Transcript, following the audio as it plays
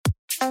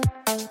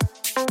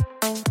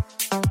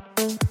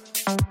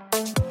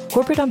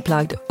Corporate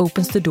Unplugged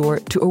opens the door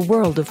to a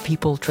world of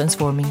people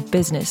transforming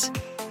business.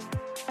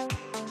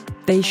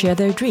 They share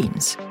their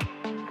dreams,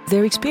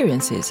 their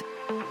experiences,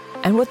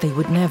 and what they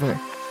would never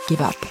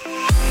give up.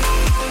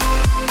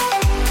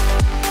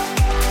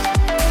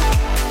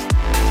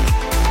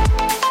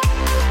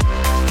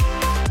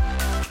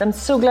 I'm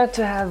so glad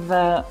to have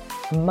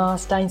Ma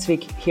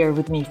Steinsvik here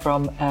with me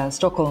from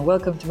Stockholm.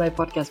 Welcome to my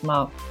podcast,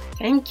 Ma.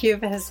 Thank you,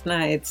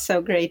 Vesna. It's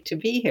so great to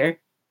be here.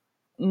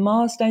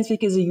 Ma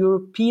Steinsvik is a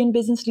European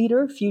business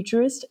leader,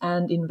 futurist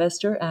and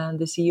investor, and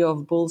the CEO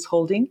of Bulls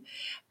Holding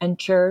and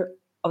chair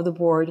of the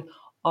board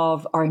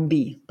of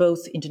RMB,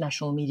 both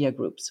international media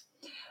groups.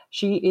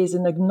 She is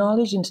an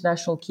acknowledged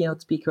international keynote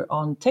speaker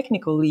on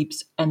technical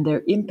leaps and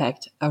their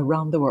impact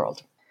around the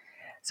world.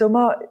 So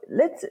Ma,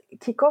 let's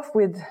kick off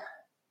with,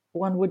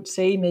 one would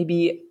say,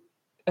 maybe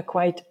a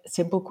quite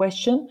simple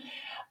question,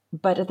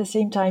 but at the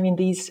same time, in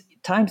these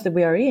times that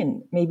we are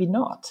in, maybe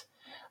not.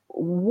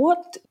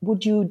 What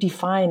would you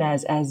define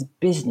as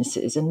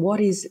businesses, and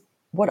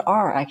what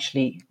are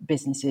actually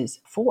businesses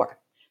for?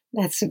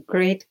 That's a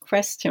great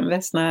question,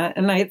 Vesna,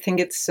 and I think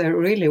it's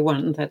really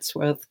one that's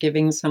worth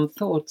giving some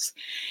thoughts.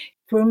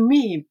 For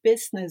me,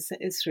 business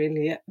is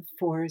really a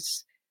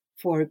force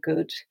for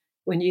good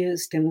when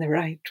used in the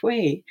right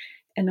way.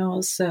 And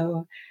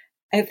also,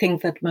 I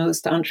think that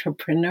most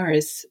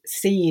entrepreneurs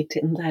see it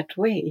in that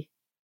way.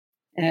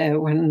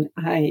 When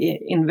I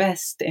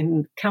invest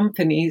in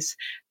companies,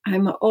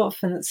 I'm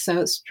often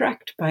so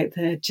struck by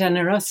the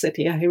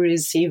generosity I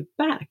receive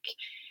back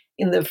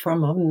in the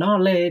form of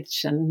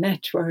knowledge and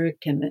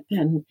network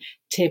and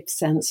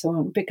tips and so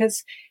on.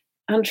 Because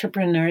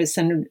entrepreneurs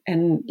and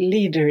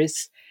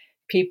leaders,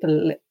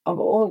 people of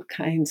all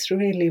kinds,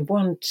 really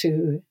want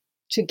to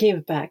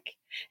give back.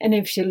 And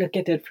if you look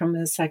at it from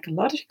a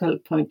psychological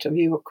point of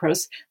view, of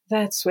course,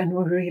 that's when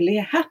we're really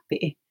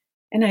happy.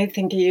 And I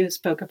think you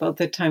spoke about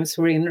the times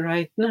we're in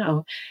right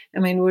now. I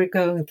mean, we're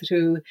going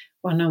through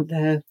one of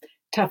the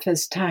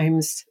toughest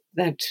times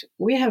that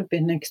we have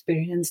been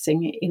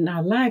experiencing in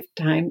our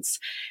lifetimes.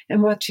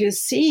 And what you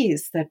see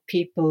is that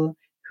people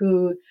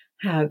who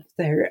have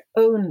their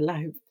own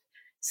life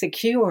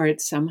secured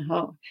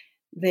somehow,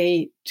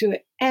 they do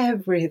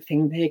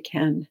everything they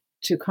can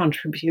to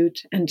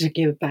contribute and to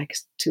give back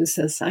to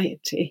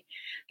society.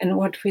 And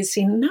what we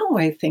see now,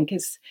 I think,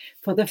 is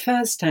for the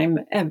first time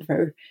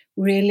ever,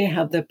 really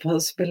have the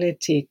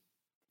possibility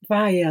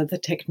via the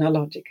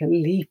technological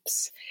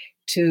leaps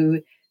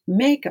to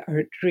make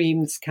our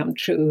dreams come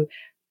true,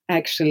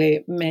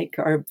 actually make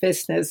our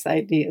business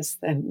ideas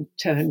then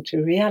turn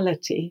to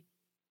reality.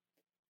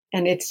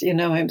 And it's,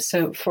 I'm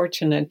so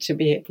fortunate to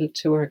be able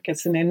to work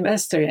as an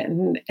investor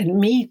and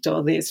meet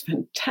all these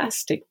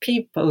fantastic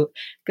people,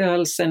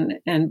 girls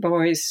and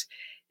boys,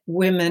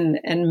 women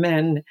and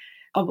men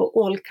of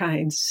all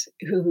kinds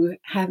who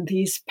have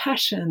these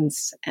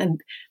passions.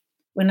 And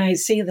when I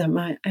see them,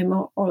 I'm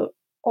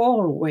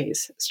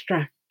always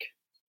struck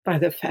by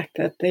the fact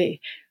that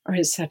they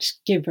are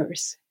such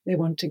givers. They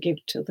want to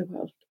give to the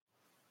world.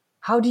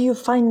 How do you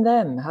find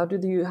them? How do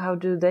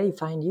they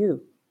find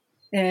you?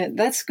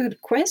 That's a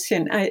good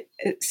question. I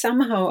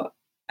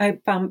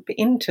bump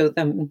into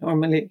them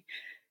normally.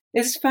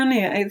 It's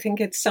funny. I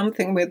think it's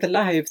something with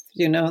life,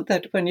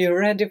 that when you're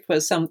ready for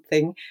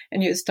something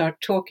and you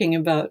start talking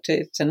about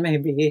it, and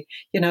maybe,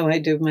 I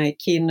do my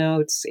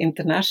keynotes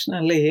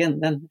internationally,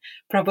 and then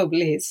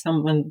probably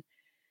someone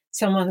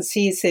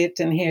sees it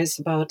and hears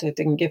about it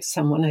and gives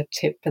someone a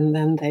tip, and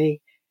then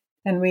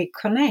we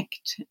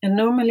connect. And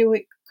normally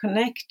we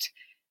connect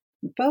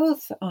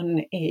both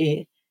on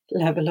a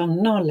level of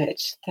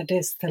knowledge, that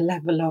is the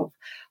level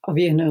of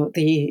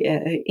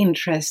the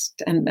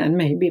interest and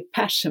maybe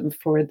passion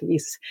for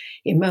these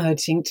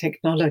emerging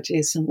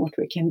technologies and what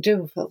we can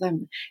do for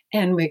them.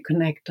 And we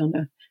connect on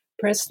a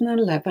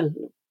personal level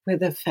with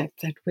the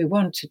fact that we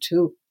want to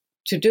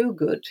do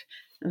good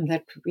and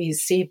that we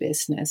see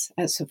business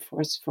as a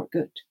force for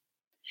good.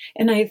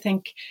 And I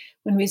think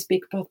when we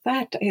speak about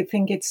that, I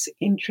think it's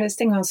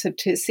interesting also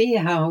to see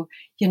how,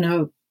 in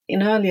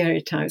earlier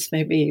times,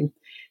 maybe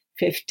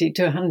 50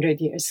 to 100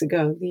 years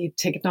ago, the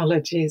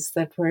technologies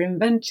that were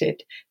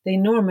invented, they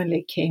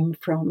normally came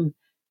from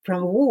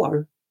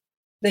war.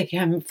 They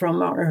came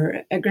from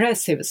our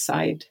aggressive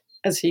side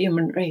as a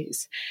human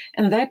race.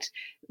 And that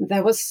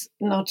was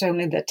not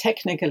only the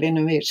technical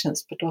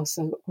innovations, but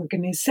also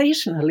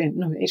organizational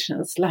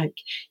innovations, like,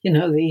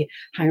 the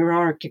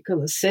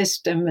hierarchical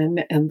system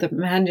and the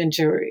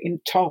manager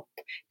in top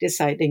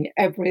deciding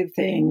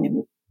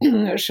everything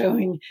and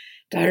showing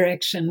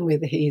direction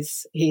with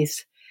his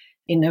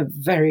in a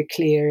very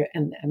clear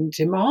and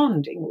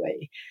demanding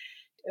way,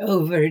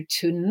 over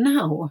to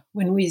now,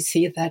 when we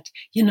see that,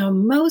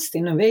 most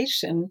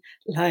innovation,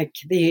 like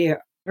the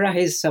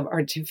rise of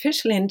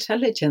artificial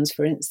intelligence,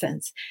 for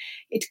instance,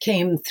 it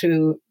came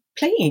through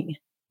playing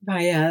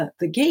via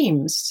the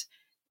games,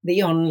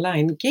 the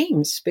online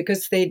games,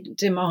 because they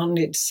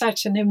demanded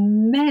such an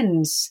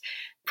immense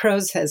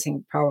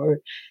processing power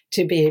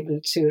to be able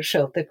to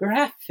show the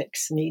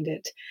graphics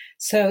needed.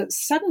 So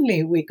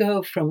suddenly we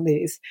go from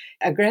this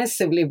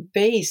aggressively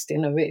based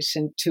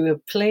innovation to a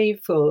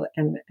playful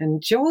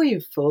and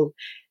joyful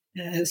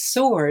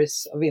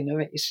source of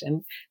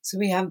innovation. So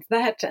we have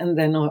that, and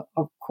then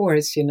of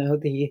course,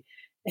 the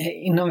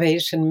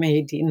innovation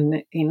made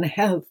in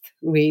health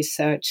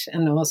research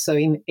and also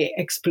in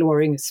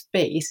exploring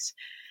space.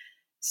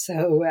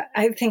 So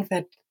I think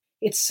that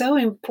it's so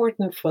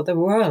important for the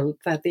world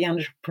that the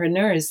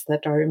entrepreneurs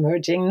that are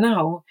emerging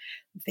now,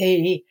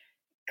 they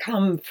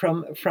come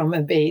from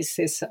a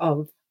basis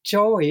of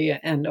joy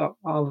and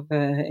of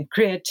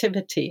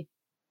creativity.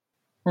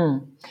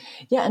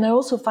 Yeah, and I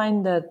also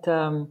find that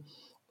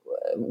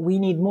we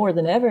need more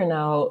than ever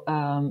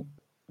now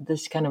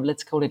this kind of,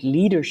 let's call it,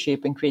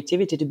 leadership and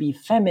creativity to be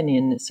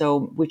feminine.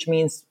 So, which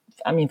means,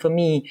 I mean, for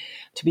me,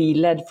 to be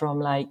led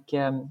from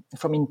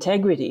from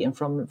integrity and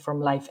from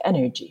life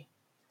energy.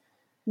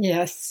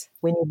 Yes,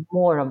 we need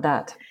more of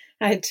that.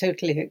 I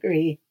totally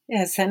agree.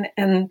 Yes,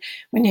 and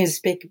when you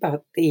speak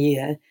about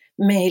the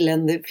male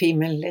and the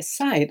female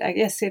side, I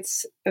guess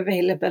it's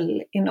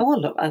available in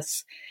all of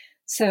us.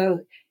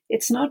 So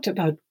it's not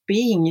about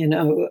being,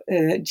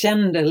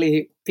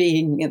 genderly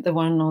being the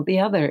one or the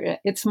other.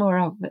 It's more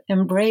of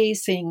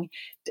embracing,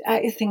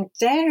 I think,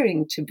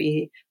 daring to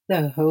be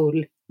the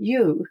whole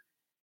you.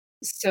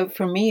 So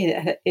for me,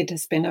 it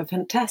has been a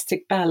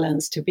fantastic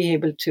balance to be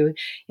able to,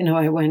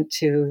 I went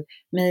to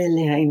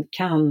Melia in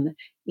Cannes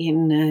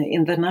in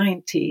the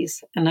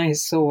 90s, and I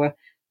saw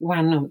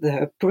one of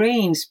the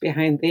brains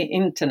behind the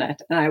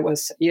internet, and I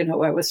was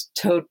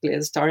totally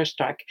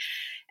starstruck.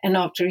 And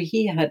after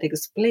he had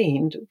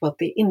explained what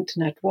the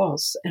internet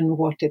was and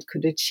what it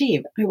could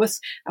achieve, I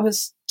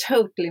was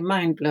totally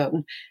mind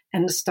blown,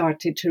 and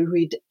started to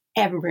read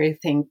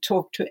everything,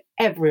 talk to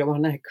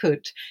everyone I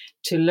could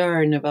to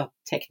learn about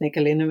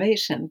technical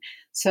innovation.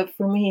 So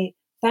for me,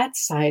 that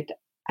side,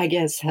 I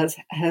guess,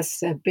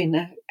 has been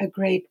a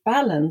great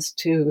balance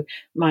to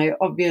my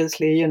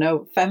obviously,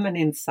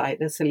 feminine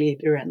side as a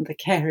leader and the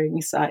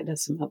caring side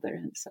as a mother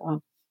and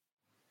so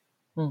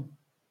on.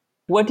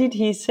 What did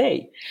he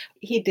say?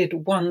 He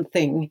did one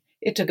thing.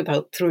 It took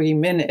about 3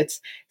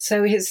 minutes.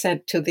 So he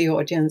said to the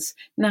audience,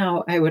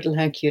 now I would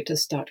like you to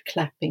start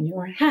clapping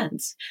your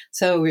hands.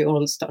 So we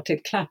all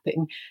started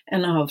clapping.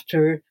 And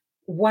after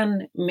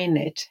 1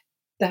 minute,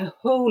 the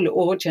whole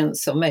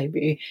audience, so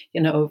maybe,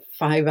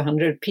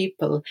 500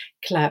 people,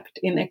 clapped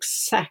in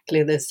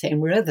exactly the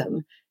same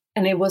rhythm.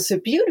 And it was a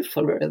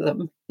beautiful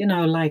rhythm,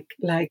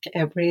 like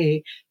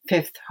every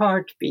fifth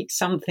heartbeat,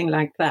 something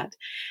like that.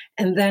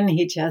 And then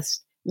he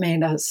just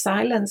made us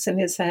silence, and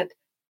he said,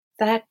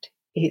 that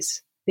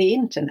is the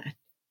internet.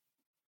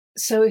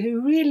 So he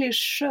really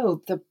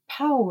showed the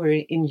power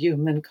in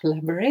human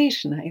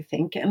collaboration, I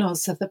think, and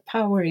also the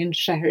power in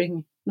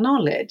sharing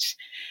knowledge.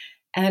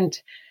 And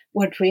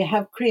what we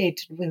have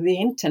created with the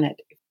internet,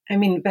 I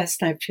mean,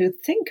 Vesna, if you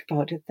think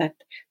about it, that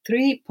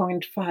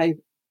 3.5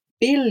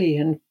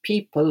 billion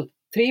people,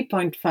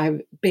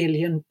 3.5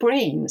 billion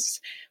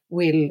brains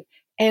will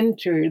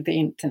enter the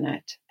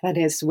internet, that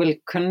is, will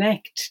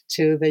connect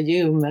to the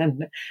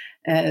human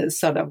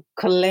sort of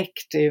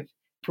collective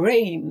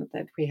brain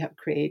that we have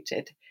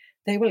created.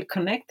 They will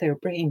connect their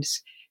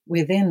brains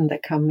within the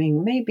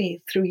coming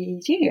maybe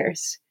 3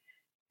 years.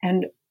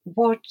 And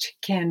what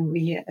can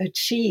we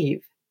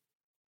achieve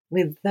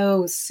with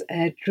those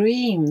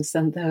dreams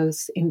and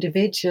those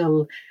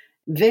individual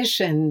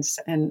visions?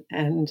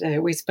 And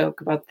we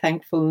spoke about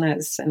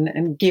thankfulness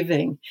and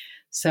giving.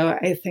 So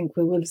I think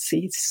we will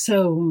see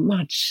so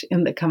much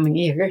in the coming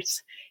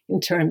years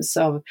in terms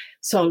of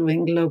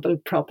solving global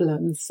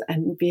problems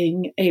and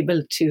being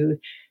able to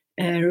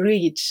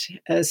reach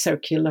a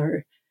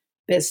circular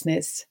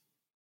business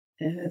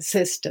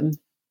system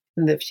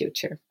in the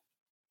future.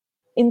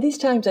 In these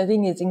times, I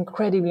think it's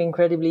incredibly,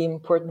 incredibly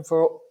important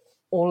for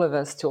all of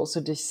us to also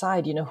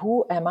decide,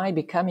 who am I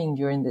becoming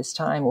during this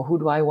time, or who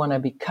do I want to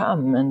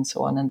become, and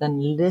so on, and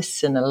then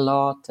listen a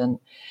lot and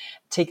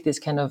take this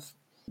kind of,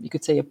 you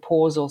could say, a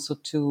pause also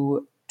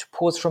to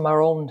pause from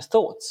our own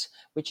thoughts,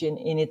 which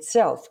in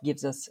itself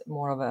gives us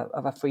more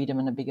of a freedom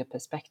and a bigger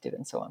perspective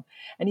and so on.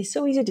 And it's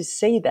so easy to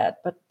say that,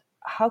 but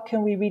how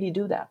can we really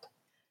do that?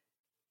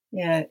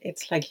 Yeah,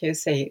 it's like you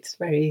say, it's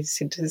very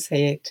easy to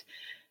say it.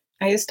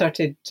 I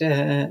started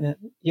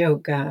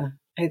yoga,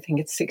 I think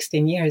it's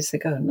 16 years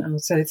ago now,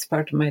 so it's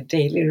part of my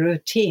daily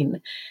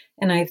routine.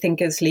 And I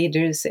think as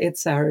leaders,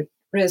 it's our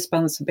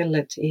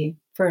responsibility,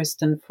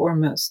 first and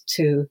foremost,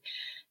 to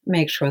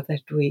make sure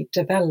that we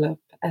develop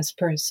as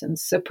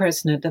persons. So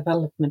personal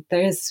development,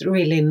 there is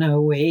really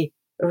no way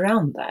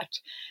around that.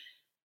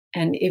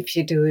 And if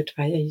you do it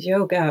via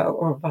yoga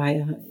or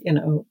via,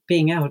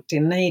 being out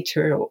in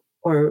nature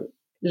or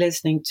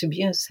listening to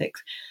music,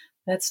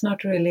 that's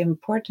not really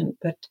important.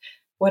 But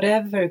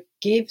whatever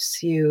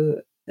gives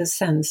you a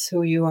sense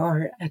who you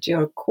are at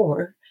your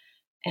core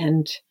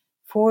and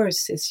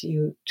forces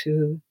you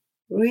to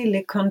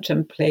really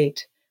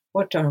contemplate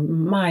what are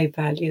my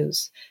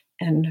values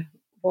and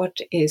what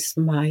is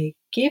my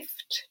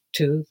gift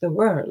to the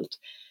world,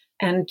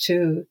 and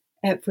to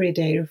every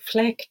day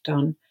reflect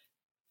on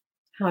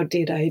how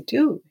did I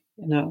do?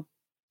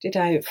 Did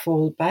I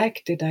fall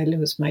back? Did I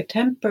lose my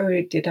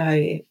temper? Did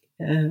I?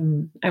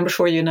 I'm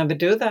sure you never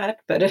do that,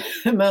 but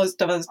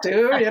most of us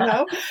do,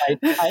 I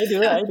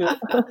do.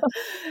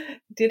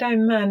 Did I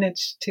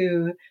manage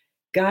to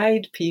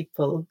guide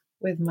people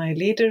with my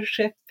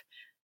leadership,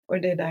 or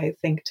did I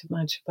think too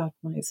much about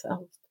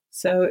myself?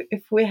 So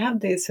if we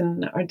have this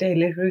in our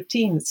daily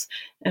routines,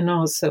 and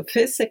also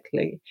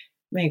physically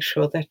make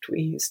sure that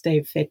we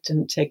stay fit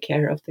and take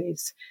care of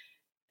these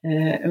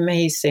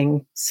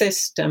amazing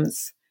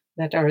systems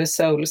that our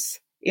souls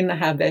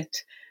inhabit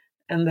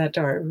and that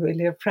are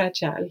really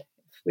fragile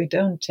if we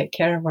don't take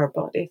care of our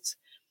bodies.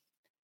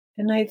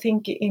 And I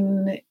think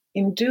in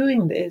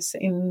doing this,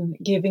 in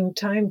giving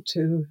time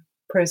to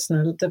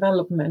personal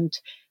development,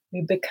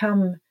 we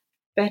become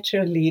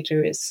better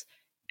leaders.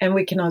 And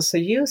we can also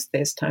use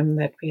this time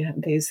that we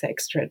have this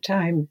extra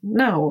time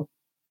now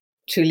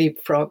to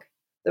leapfrog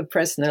the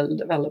personal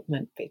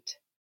development bit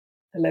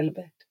a little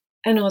bit.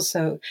 And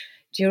also,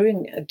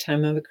 during a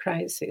time of a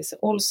crisis,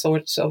 all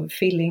sorts of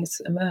feelings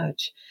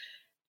emerge.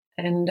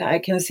 And I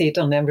can see it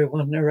on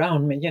everyone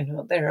around me.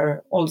 There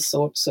are all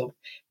sorts of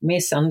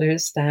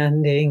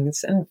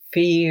misunderstandings and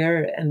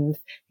fear and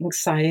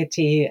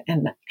anxiety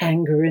and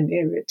anger and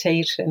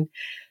irritation.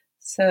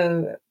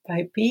 So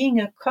by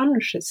being a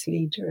conscious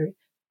leader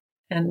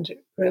and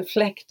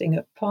reflecting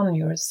upon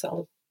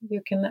yourself,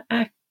 you can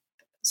act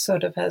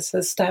sort of as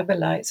a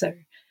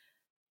stabilizer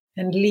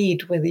and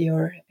lead with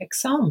your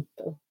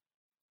example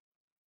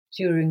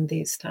during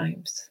these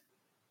times.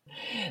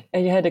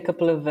 And you had a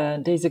couple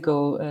of days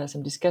ago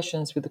some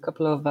discussions with a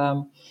couple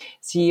of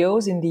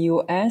CEOs in the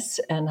US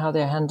and how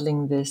they're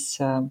handling this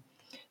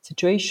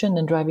situation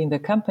and driving their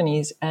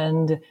companies.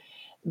 And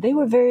they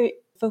were very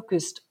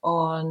focused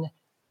on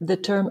the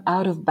term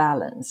out of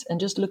balance and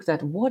just looked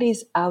at what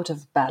is out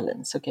of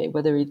balance, okay,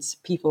 whether it's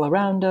people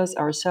around us,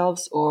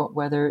 ourselves, or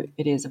whether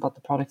it is about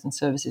the products and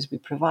services we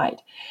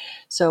provide.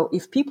 So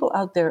if people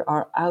out there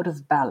are out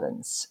of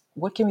balance,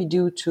 what can we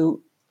do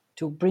to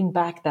bring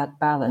back that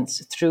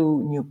balance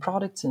through new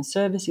products and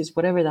services,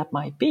 whatever that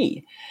might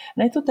be?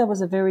 And I thought that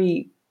was a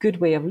very good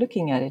way of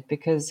looking at it,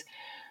 because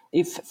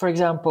if, for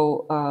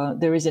example,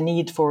 there is a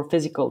need for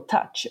physical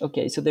touch,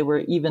 okay, so they were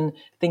even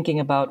thinking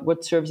about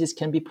what services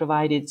can be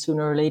provided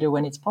sooner or later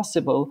when it's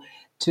possible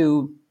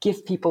to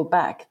give people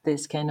back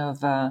this kind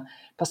of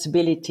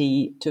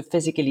possibility to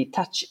physically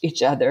touch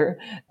each other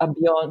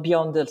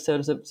beyond the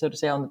so to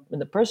say on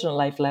the personal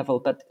life level,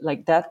 but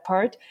like that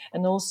part.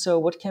 And also,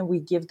 what can we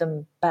give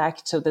them back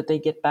so that they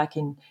get back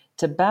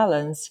into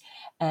balance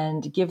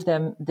and give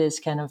them this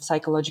kind of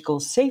psychological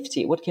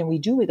safety? What can we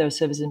do with our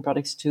services and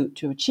products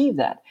to achieve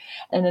that?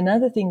 And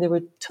another thing they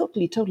were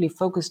totally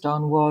focused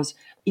on was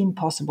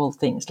impossible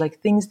things, like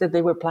things that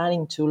they were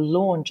planning to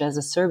launch as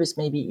a service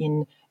maybe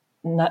in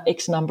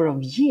X number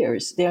of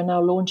years. They are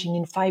now launching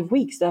in 5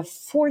 weeks. They're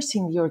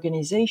forcing the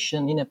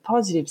organization in a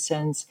positive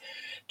sense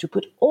to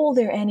put all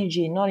their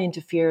energy not into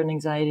fear and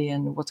anxiety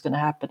and what's going to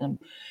happen,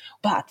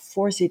 but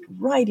force it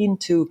right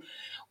into,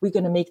 we're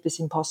going to make this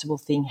impossible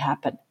thing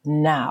happen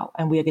now.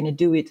 And we are going to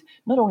do it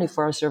not only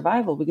for our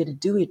survival, we're going to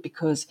do it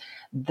because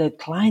the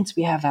clients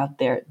we have out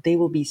there, they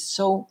will be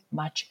so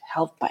much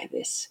helped by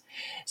this.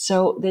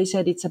 So they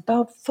said it's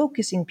about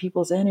focusing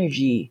people's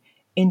energy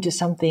into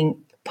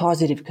something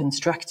positive,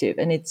 constructive,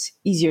 and it's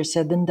easier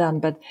said than done,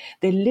 but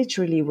they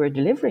literally were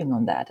delivering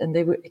on that, and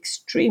they were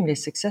extremely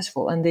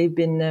successful. And they've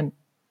been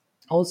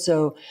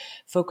also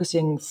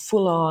focusing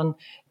full on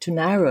to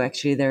narrow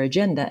actually their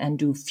agenda and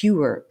do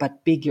fewer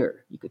but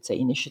bigger, you could say,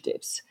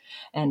 initiatives,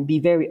 and be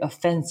very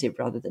offensive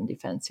rather than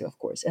defensive, of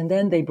course. And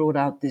then they brought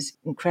out this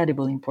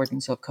incredible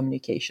importance of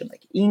communication,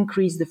 like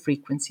increase the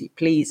frequency,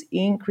 please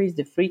increase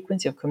the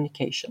frequency of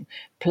communication,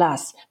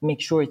 plus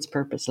make sure it's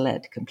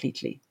purpose-led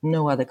completely.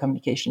 No other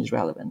communication is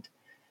relevant.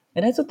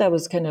 And I thought that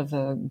was kind of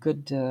a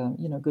good,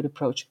 good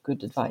approach,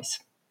 good advice.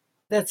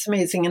 That's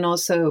amazing. And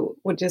also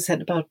what you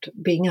said about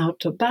being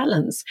out of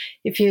balance.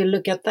 If you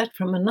look at that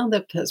from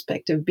another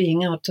perspective,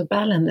 being out of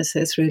balance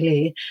is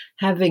really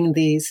having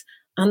this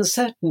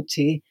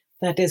uncertainty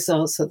that is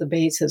also the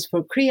basis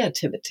for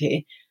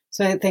creativity.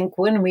 So I think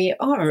when we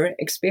are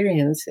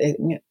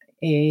experiencing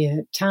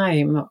a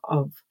time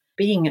of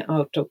being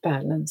out of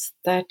balance,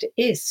 that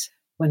is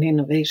when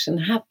innovation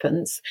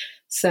happens.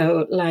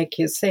 So like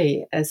you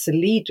say, as a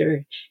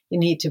leader, you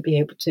need to be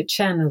able to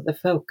channel the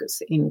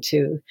focus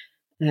into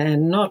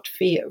not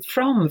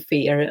from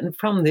fear and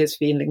from this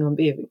feeling of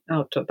being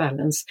out of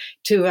balance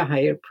to a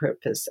higher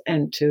purpose,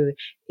 and to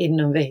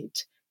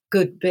innovate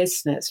good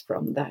business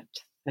from that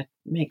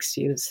makes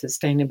you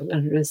sustainable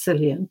and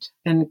resilient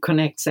and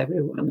connects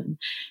everyone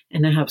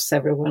and helps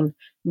everyone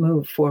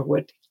move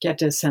forward,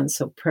 get a sense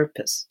of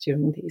purpose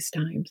during these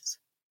times.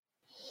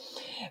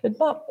 But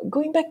Bob,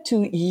 going back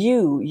to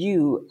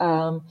you,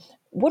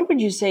 what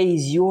would you say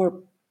is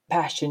your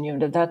passion,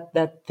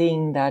 that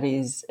thing that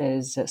is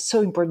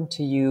so important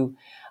to you?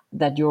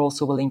 that you're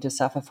also willing to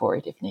suffer for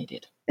it if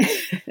needed?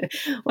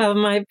 Well,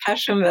 my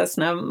passion,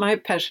 Vesna, my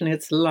passion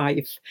is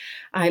life.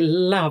 I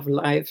love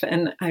life,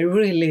 and I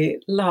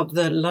really love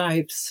the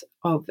lives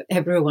of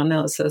everyone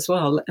else as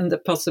well, and the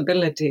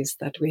possibilities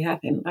that we have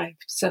in life.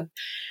 So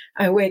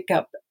I wake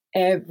up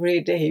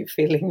every day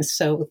feeling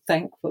so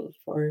thankful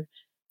for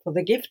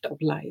the gift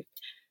of life,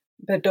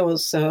 but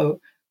also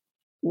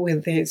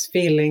with this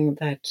feeling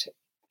that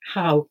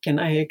how can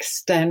I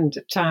extend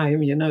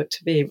time,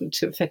 to be able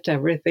to fit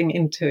everything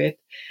into it.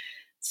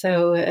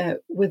 So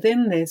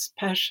within this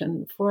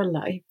passion for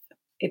life,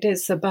 it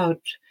is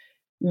about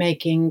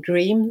making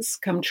dreams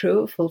come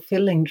true,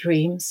 fulfilling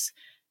dreams,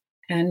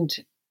 and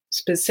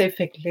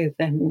specifically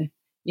then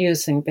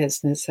using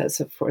business as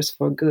a force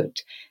for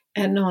good.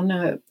 And on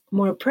a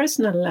more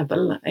personal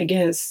level, I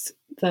guess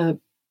the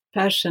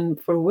passion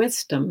for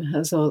wisdom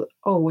has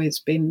always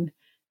been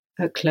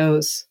a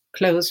close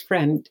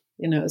friend,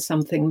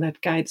 something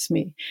that guides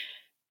me.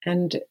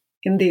 And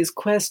in this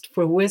quest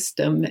for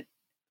wisdom,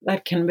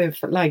 that can be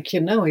like,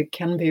 it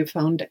can be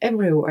found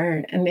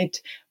everywhere, and it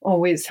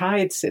always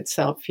hides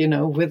itself,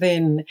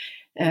 within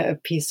a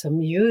piece of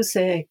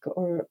music,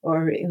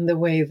 or in the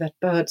way that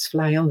birds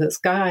fly on the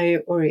sky,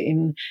 or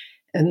in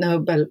a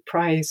Nobel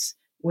Prize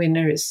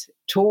winner's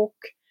talk,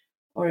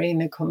 or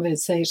in a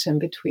conversation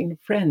between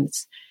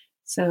friends.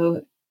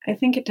 So I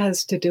think it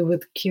has to do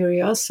with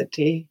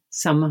curiosity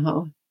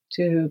somehow,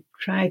 to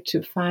try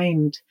to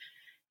find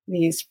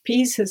these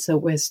pieces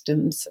of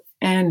wisdoms,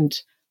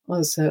 and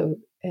also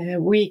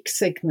weak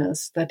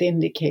signals that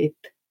indicate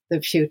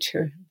the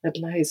future that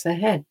lies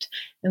ahead,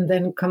 and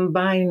then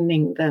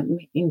combining them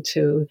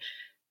into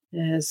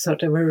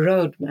sort of a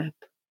roadmap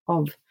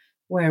of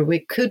where we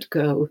could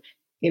go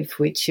if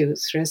we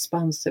choose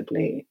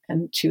responsibly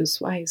and choose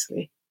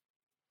wisely.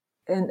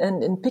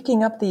 And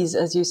picking up these,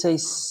 as you say,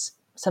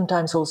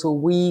 sometimes also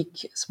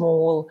weak,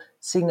 small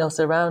signals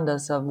around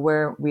us of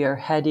where we are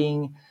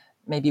heading,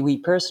 maybe we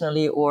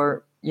personally,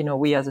 or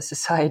we as a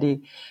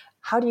society.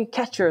 How do you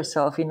catch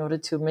yourself in order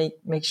to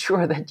make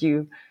sure that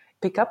you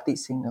pick up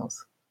these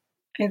signals?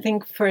 I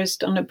think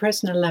first, on a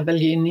personal level,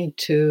 you need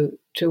to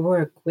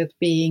work with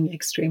being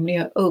extremely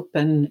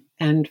open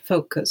and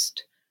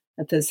focused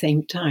at the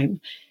same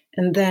time.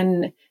 And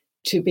then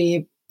to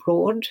be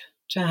broad,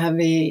 to have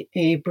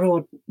a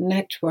broad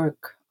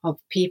network of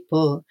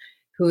people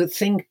who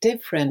think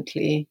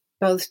differently,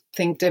 both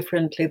think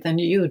differently than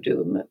you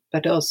do,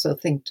 but also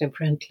think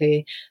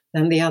differently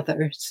than the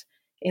others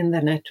in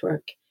the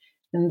network.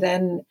 And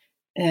then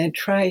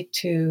try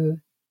to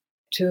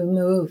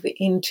move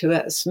into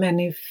as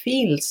many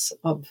fields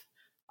of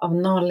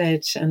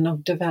knowledge and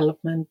of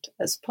development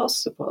as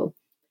possible.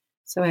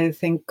 So I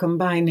think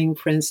combining,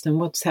 for instance,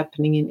 what's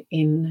happening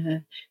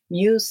in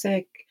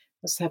music,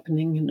 what's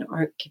happening in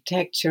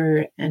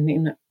architecture and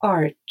in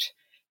art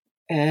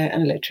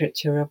and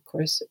literature, of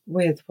course,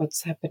 with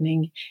what's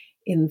happening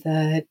in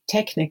the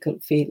technical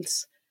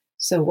fields.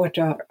 So what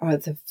are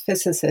the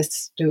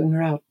physicists doing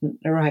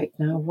right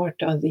now?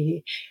 What are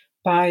the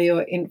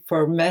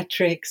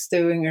bioinformatics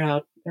doing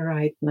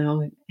right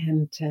now,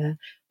 and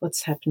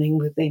what's happening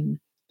within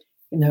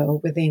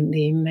the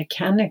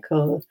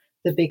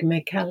big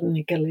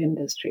mechanical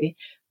industry.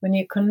 When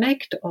you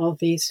connect all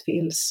these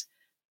fields,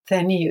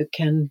 then you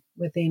can,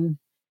 within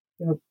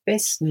your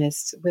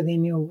business,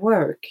 within your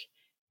work,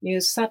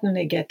 you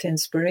suddenly get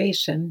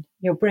inspiration.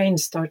 Your brain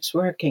starts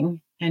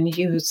working, and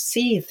you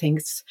see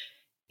things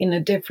in a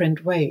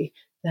different way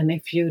than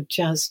if you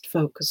just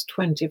focus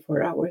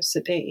 24 hours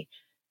a day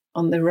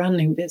on the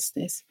running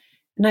business.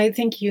 And I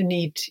think you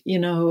need,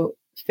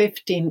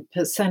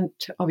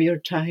 15% of your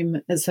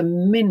time as a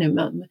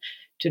minimum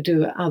to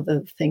do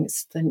other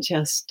things than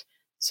just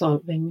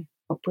solving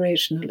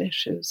operational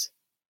issues.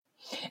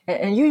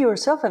 And you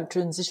yourself have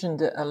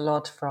transitioned a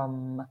lot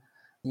from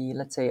the,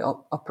 let's say,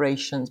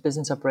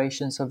 business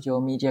operations of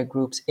your media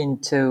groups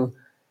into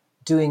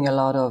doing a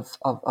lot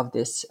of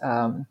this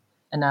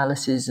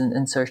analysis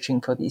and searching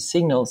for these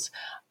signals.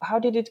 How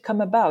did it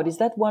come about? Is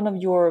that one of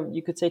your,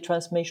 you could say,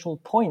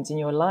 transformational points in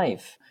your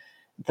life,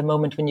 the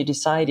moment when you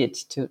decided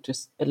to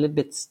a little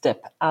bit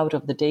step out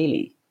of the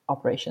daily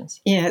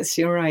operations? Yes,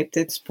 you're right.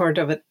 It's part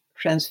of a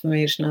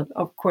transformational,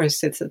 of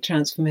course, it's a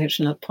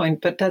transformational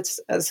point, but that's,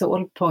 as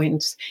all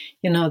points,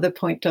 the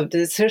point of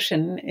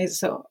decision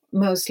is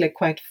mostly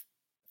quite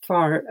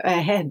far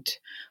ahead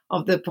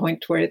of the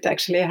point where it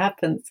actually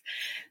happens.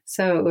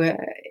 So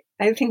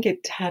I think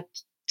it had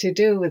to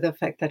do with the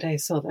fact that I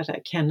saw that I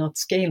cannot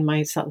scale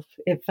myself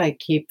if I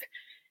keep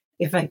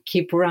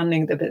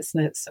running the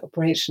business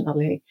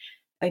operationally.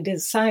 I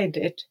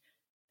decided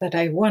that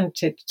I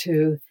wanted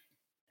to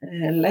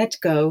let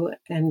go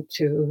and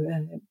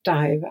to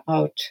dive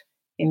out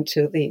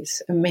into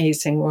this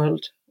amazing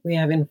world we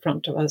have in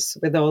front of us,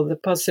 with all the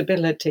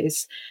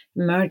possibilities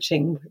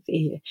emerging with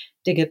the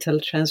digital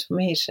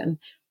transformation.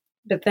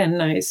 But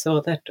then I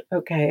saw that,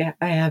 okay,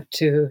 I have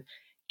to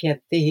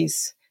get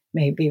these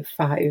maybe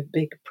 5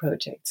 big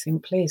projects in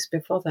place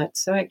before that.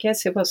 So I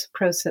guess it was a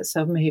process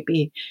of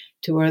maybe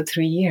 2 or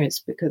 3 years,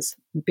 because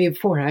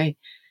before I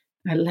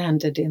I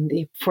landed in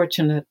the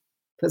fortunate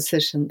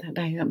position that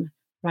I am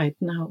right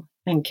now,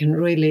 and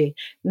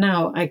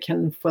now I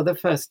can for the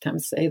first time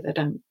say that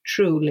I'm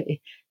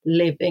truly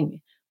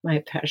living my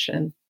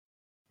passion.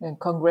 And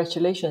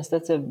congratulations.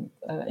 That's an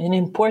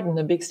important,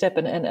 a big step.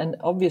 And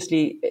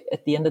obviously,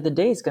 at the end of the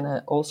day, it's going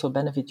to also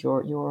benefit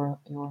your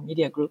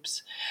media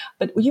groups.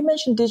 But you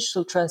mentioned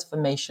digital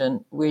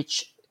transformation,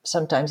 which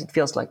sometimes it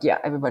feels like, yeah,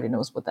 everybody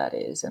knows what that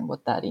is and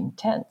what that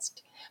intends.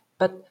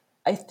 But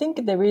I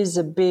think there is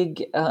a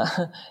big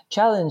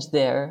challenge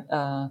there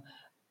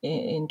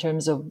in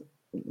terms of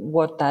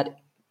what that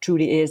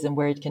truly is and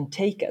where it can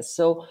take us.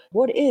 So,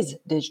 what is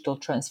digital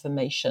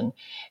transformation,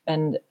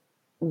 and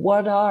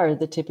what are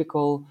the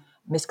typical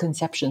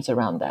misconceptions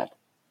around that?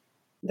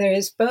 There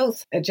is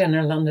both a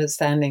general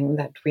understanding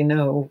that we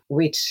know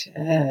which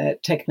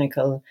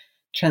technical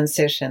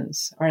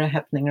transitions are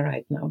happening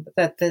right now, but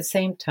at the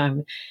same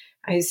time,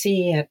 I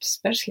see,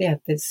 especially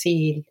at the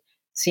C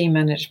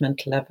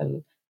management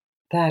level,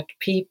 that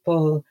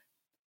people,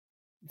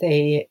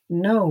 they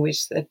know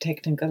which the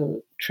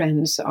technical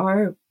trends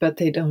are, but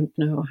they don't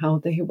know how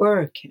they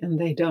work and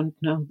they don't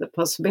know the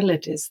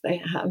possibilities they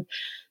have.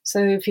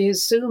 So if you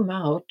zoom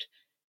out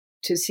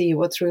to see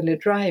what's really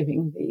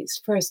driving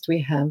these, first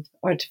we have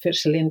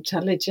artificial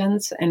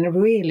intelligence, and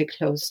really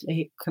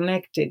closely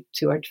connected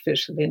to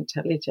artificial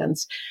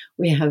intelligence,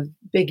 we have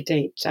big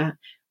data,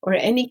 or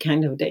any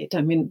kind of data.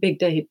 I mean, big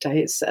data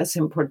is as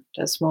important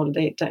as small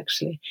data,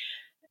 actually.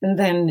 And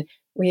then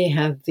we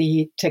have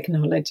the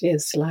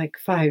technologies like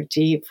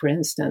 5G, for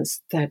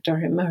instance, that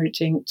are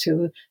emerging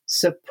to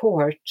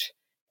support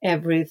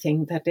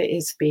everything that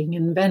is being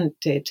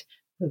invented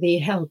with the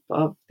help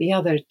of the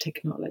other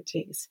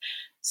technologies.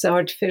 So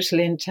artificial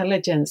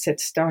intelligence, it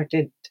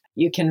started,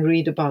 you can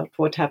read about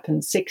what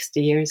happened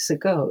 60 years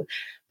ago,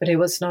 but it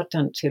was not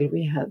until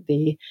we had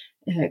the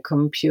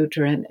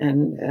computer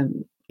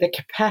and the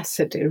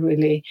capacity,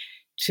 really,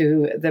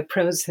 to the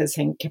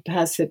processing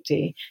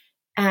capacity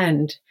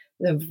and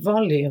the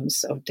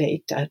volumes of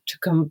data to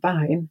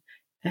combine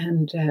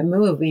and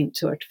move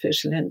into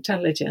artificial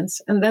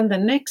intelligence. And then the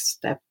next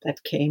step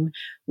that came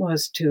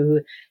was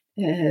to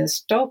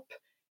stop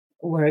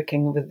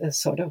working with the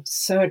sort of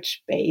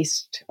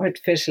search-based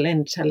artificial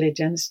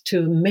intelligence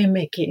to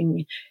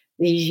mimicking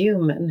the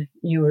human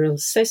neural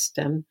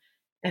system,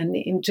 and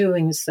in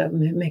doing so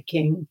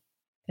mimicking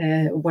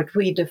what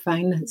we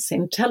define as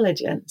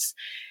intelligence.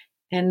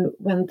 And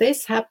when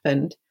this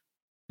happened,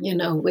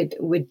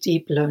 with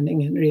deep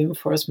learning and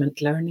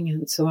reinforcement learning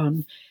and so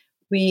on,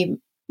 we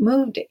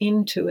moved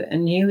into a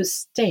new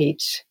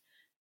stage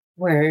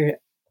where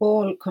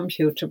all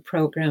computer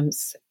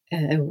programs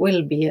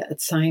will be at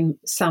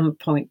some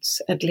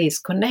points at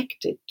least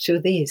connected to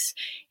these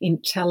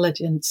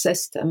intelligent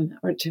system,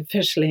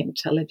 artificially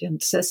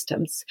intelligent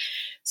systems.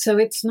 So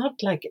it's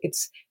not like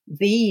it's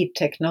the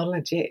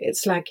technology,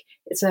 it's like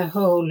it's a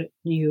whole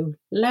new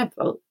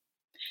level.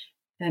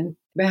 And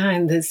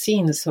behind the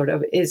scenes sort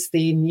of is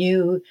the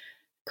new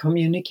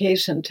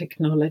communication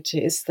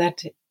technologies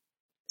that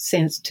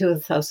since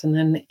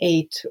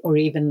 2008 or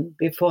even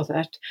before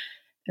that,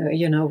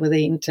 with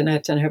the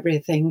internet and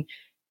everything,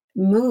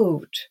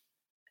 moved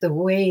the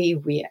way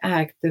we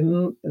act,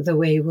 the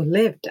way we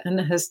lived, and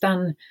has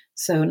done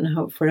so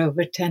now for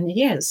over 10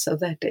 years, so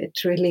that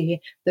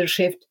the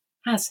shift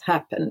has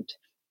happened.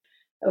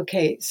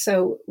 Okay,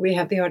 so we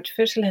have the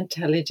artificial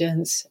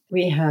intelligence,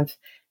 we have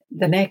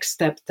the next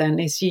step then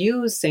is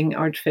using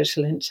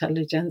artificial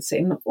intelligence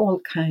in all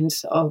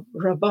kinds of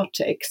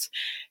robotics.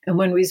 And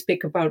when we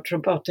speak about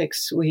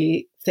robotics,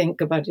 we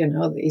think about,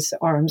 these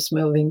arms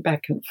moving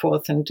back and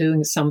forth and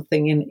doing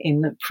something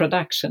in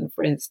production,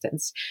 for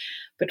instance.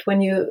 But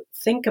when you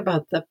think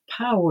about the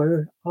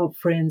power of,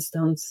 for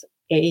instance,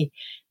 a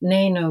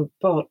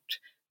nanobot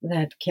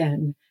that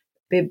can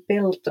be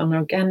built on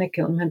organic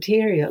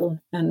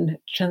material and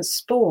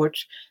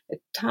transport a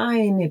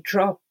tiny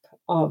drop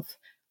of,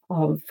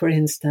 for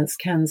instance,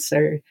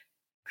 cancer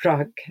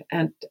drug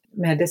and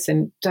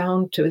medicine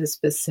down to a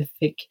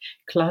specific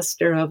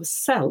cluster of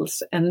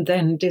cells and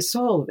then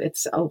dissolve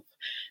itself.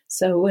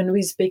 So when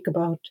we speak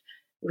about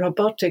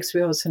robotics,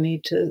 we also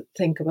need to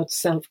think about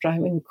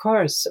self-driving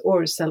cars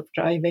or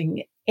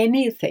self-driving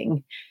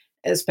anything,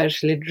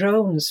 especially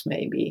drones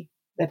maybe,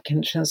 that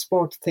can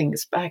transport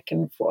things back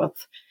and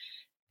forth.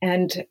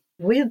 And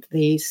with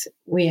these,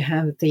 we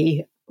have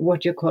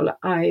what you call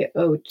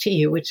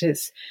IoT, which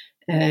is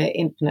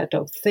Internet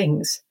of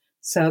Things,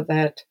 so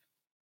that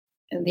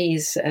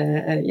these,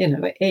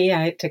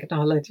 AI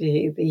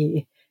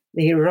technology,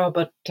 the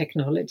robot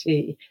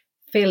technology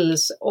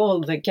fills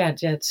all the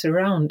gadgets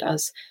around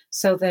us,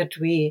 so that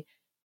we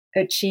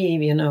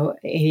achieve,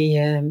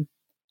 a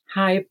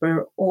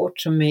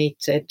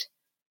hyper-automated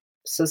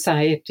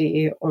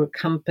society or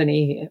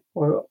company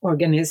or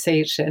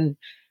organization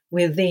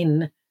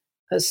within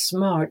a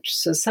smart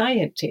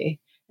society.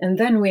 And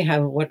then we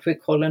have what we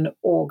call an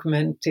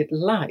augmented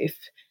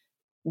life,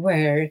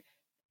 where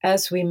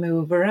as we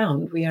move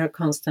around, we are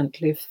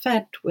constantly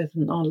fed with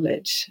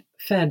knowledge,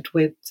 fed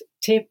with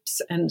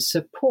tips and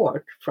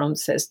support from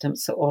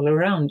systems all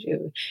around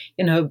you,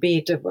 be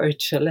it a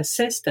virtual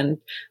assistant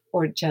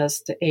or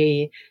just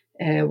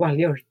while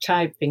you're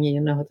typing,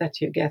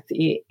 that you get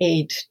the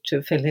aid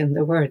to fill in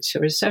the words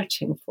you're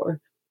searching for.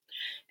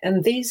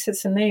 And this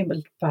is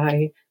enabled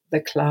by the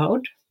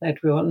cloud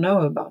that we all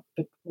know about.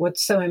 But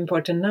what's so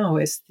important now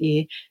is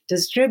the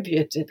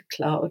distributed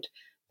cloud,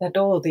 that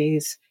all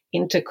these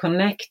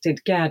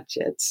interconnected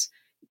gadgets,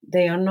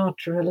 they are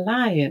not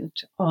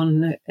reliant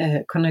on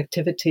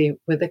connectivity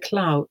with the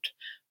cloud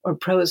or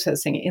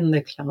processing in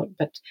the cloud,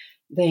 but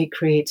they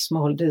create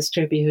small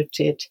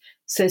distributed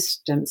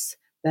systems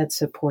that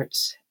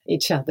supports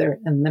each other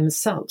and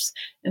themselves.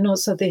 And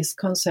also this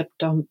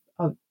concept of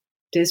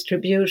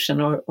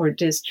distribution or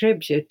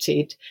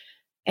distributed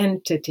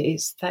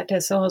entities, that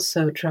is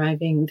also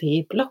driving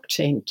the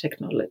blockchain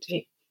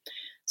technology.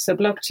 So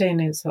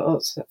blockchain is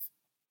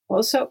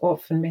also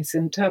often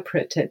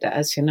misinterpreted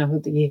as,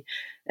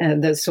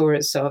 the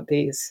source of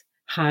these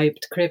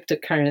hyped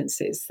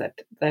cryptocurrencies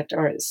that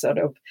are sort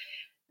of,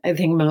 I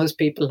think most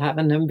people have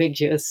an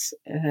ambiguous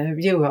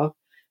view of.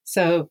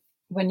 So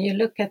when you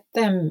look at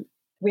them,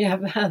 we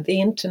have had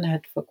the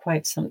internet for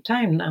quite some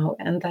time now,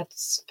 and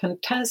that's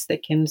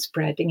fantastic in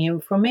spreading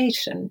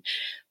information.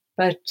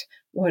 But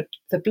what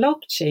the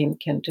blockchain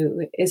can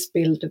do is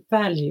build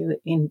value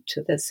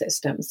into the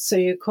system. So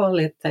you call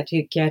it that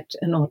you get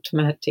an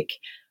automatic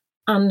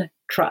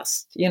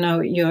untrust.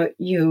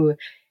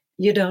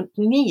 You don't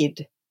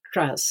need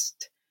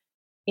trust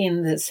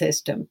in the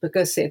system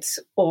because it's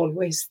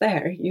always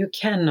there. You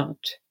cannot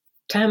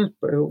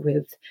tamper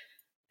with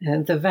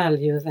the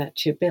value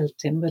that you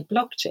built in with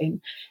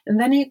blockchain. And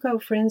then you go,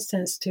 for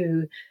instance,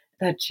 to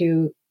that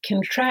you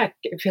can track,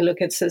 if you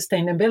look at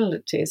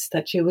sustainability, is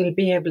that you will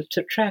be able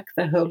to track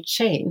the whole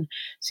chain.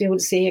 So you will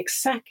see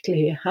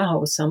exactly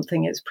how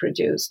something is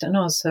produced. And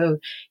also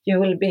you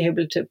will be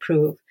able to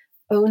prove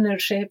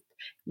ownership.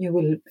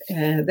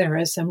 There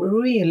are some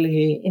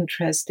really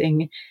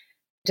interesting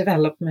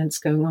developments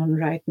going on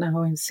right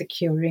now in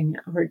securing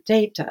our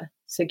data,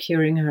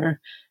 securing our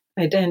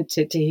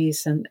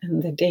identities and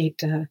the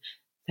data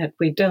that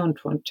we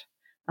don't want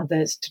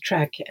others to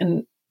track.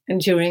 And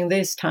during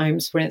these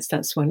times, for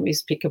instance, when we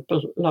speak a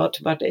lot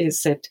about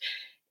is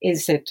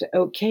it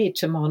okay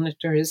to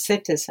monitor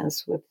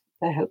citizens with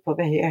the help of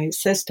AI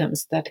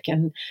systems that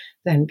can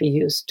then be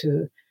used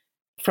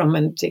from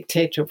a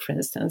dictator, for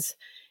instance,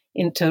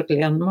 in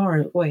totally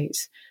unmoral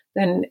ways?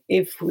 Then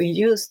if we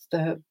use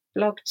the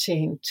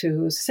blockchain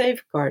to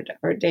safeguard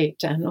our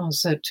data and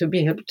also to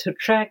be able to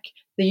track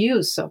the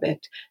use of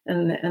it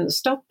and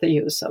stop the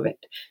use of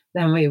it,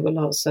 then we will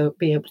also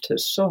be able to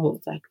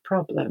solve that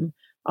problem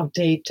of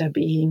data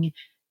being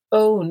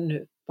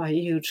owned by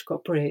huge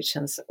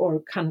corporations or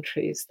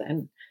countries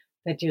then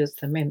that use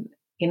them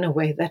in a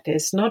way that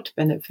is not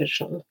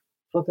beneficial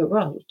for the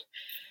world.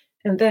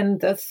 And then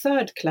the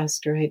third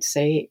cluster, I'd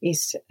say,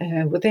 is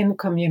within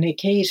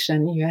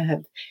communication, you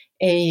have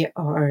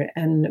AR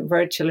and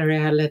virtual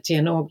reality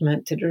and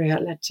augmented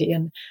reality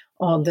and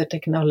all the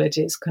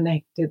technologies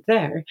connected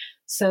there,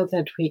 so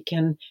that we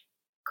can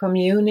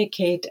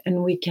communicate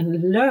and we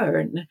can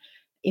learn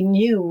in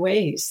new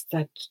ways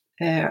that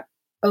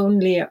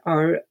only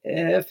our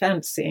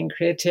fancy and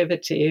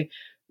creativity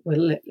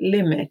will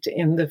limit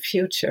in the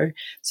future.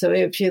 So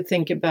if you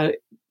think about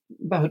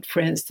for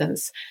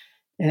instance,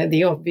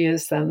 the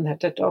obvious then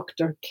that a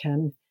doctor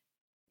can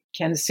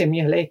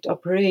simulate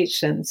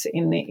operations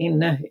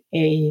in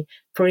a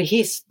for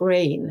his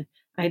brain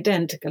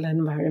identical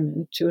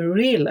environment to a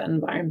real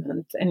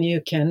environment, and you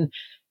can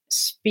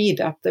speed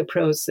up the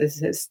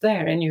processes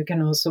there, and you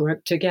can also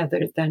work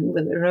together then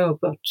with a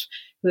robot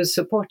who is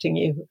supporting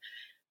you.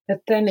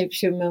 But then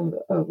if you move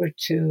over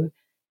to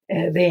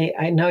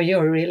I know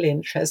you're really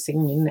interested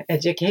in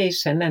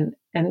education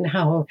and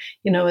how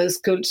a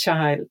school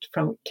child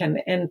can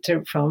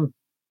enter from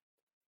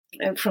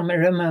a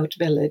remote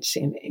village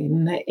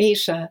in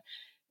Asia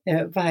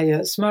via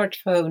a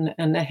smartphone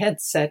and a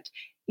headset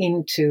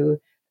into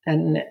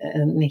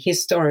an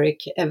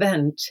historic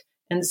event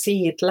and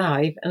see it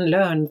live and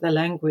learn the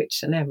language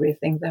and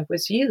everything that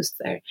was used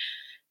there.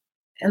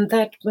 And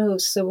that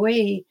moves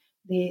away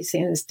these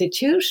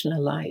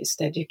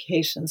institutionalized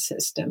education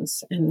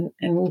systems and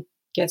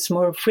gets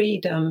more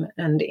freedom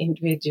and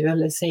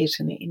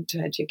individualization into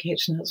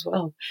education as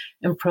well,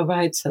 and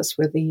provides us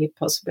with the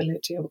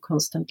possibility of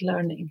constant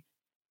learning.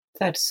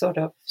 That sort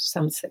of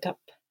sums it up,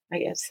 I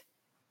guess.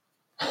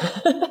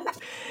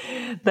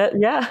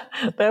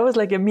 That was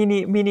like a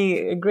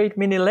great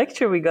mini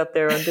lecture we got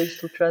there on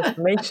digital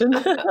transformation.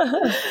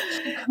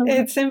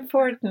 It's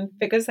important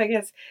because I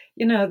guess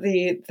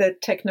the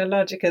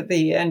technological,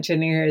 the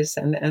engineers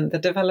and the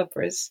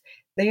developers,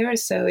 they are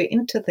so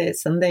into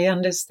this and they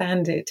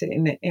understand it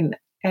in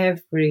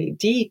every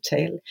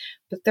detail.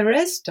 But the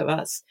rest of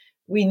us,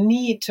 we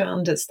need to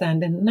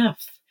understand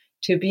enough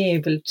to be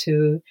able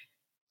to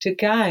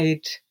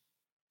guide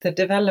the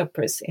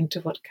developers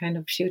into what kind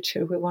of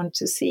future we want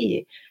to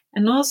see,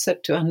 and also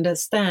to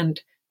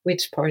understand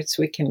which parts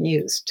we can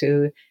use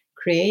to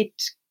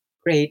create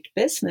great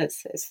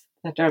businesses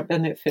that are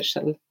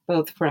beneficial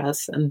both for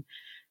us and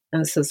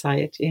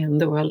society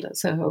and the world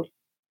as a whole.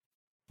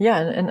 Yeah,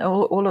 and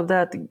all of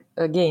that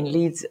again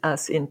leads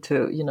us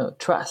into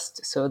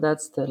trust. So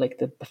that's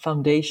the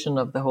foundation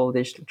of the whole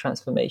digital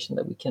transformation,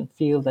 that we can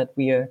feel that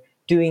we are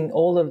doing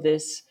all of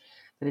this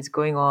that is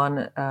going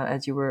on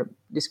as you were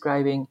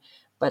describing,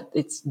 but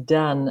it's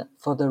done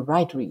for the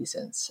right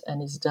reasons,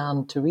 and it's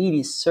done to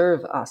really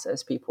serve us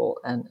as people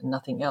and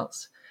nothing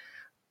else.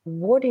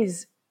 What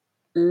is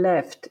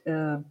left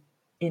in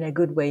a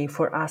good way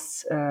for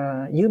us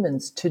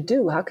humans to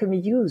do? How can we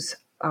use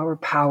our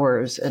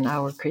powers and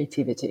our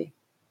creativity?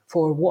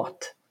 For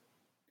what?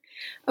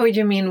 Oh,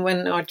 you mean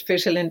when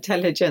artificial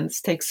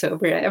intelligence takes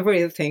over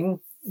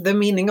everything? The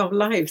meaning of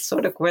life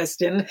sort of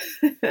question.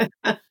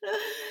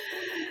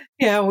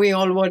 Yeah, we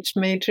all watched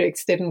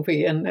Matrix, didn't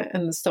we?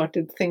 And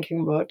started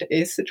thinking about,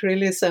 is it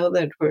really so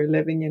that we're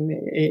living in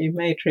a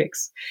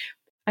matrix?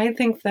 I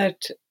think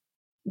that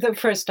the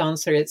first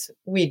answer is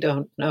we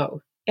don't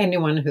know.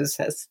 Anyone who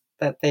says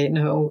that they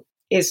know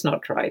is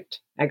not right,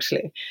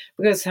 actually.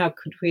 Because how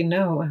could we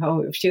know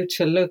how a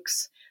future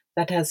looks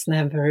that has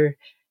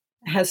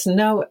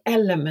no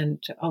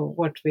element of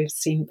what we've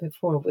seen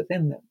before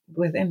within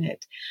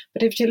it?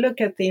 But if you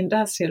look at the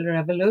Industrial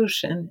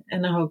Revolution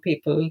and how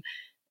people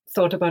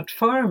thought about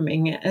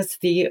farming as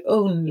the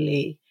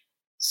only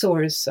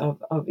source of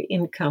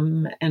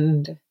income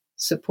and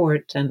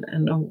support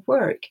and of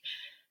work,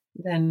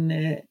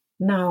 then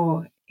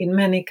now in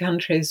many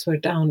countries we're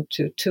down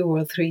to 2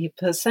 or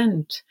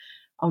 3%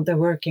 of the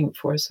working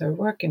force are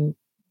working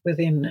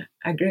within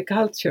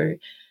agriculture.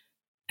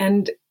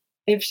 And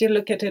if you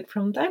look at it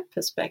from that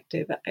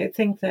perspective, I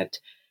think that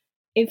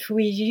if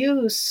we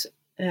use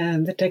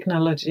the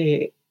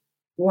technology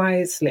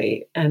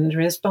wisely and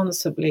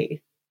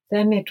responsibly,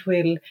 then it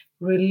will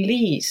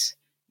release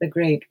the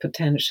great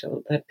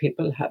potential that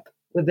people have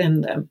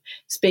within them.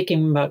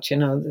 Speaking about,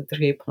 the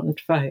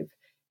 3.5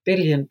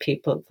 billion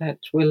people that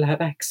will have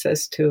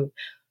access to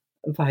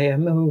via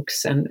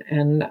MOOCs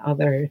and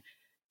other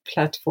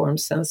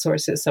platforms and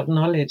sources of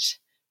knowledge,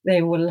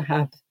 they will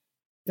have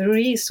the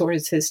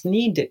resources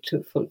needed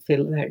to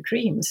fulfill their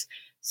dreams.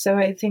 So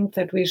I think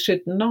that we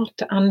should not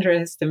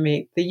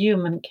underestimate the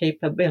human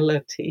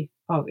capability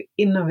of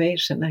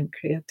innovation and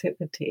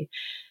creativity.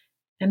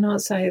 And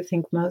also, I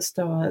think most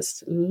of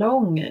us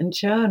long and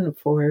yearn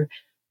for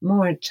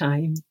more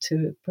time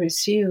to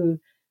pursue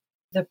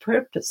the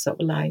purpose of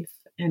life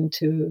and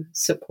to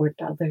support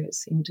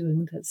others in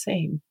doing the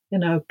same.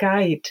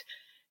 Guide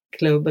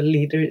global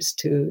leaders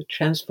to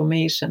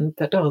transformation,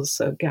 but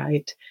also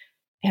guide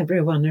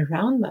everyone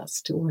around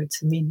us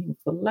towards a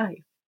meaningful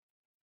life.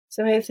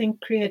 So I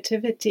think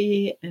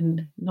creativity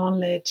and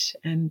knowledge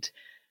and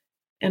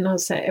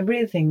also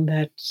everything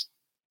that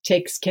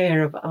takes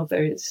care of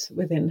others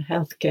within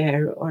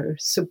healthcare or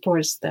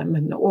supports them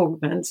and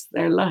augments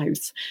their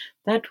lives,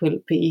 that will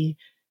be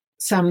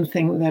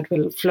something that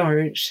will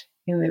flourish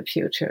in the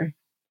future.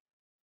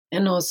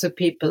 And also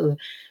people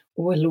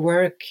will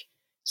work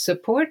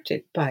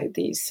supported by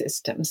these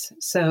systems.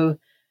 So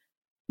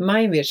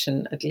my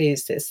vision, at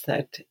least, is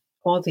that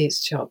all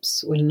these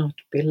jobs will not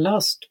be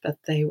lost, but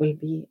they will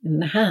be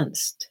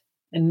enhanced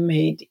and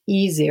made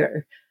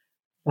easier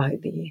by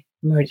the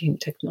emerging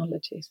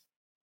technologies.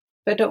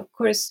 But of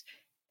course,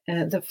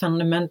 the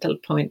fundamental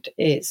point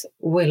is,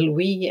 will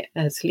we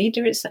as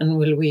leaders and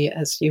will we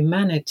as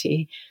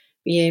humanity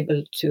be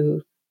able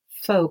to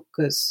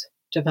focus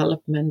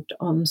development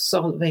on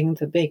solving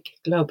the big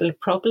global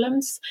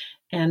problems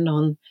and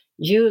on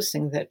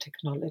using the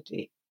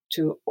technology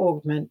to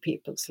augment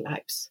people's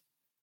lives?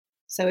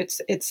 So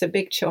it's a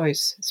big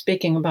choice.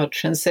 Speaking about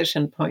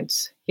transition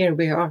points, here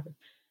we are,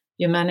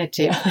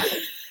 humanity.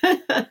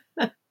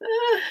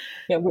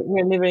 Yeah,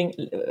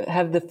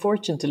 have the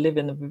fortune to live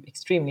in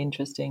extremely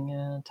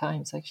interesting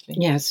times, actually.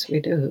 Yes, we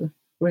do,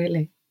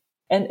 really.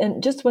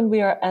 And just when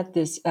we are at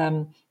this,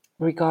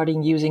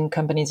 regarding using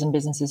companies and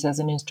businesses as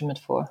an instrument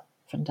for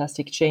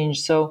fantastic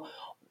change, so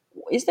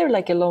is there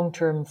like a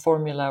long-term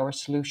formula or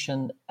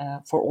solution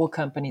for all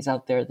companies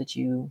out there that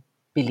you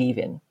believe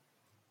in?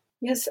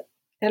 Yes,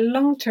 a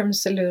long-term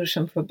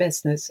solution for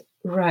business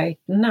right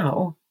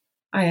now,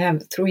 I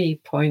have 3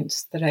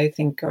 points that I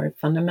think are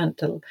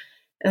fundamental,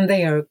 and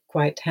they are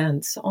quite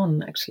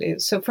hands-on, actually.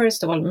 So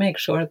first of all, make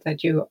sure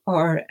that you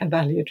are a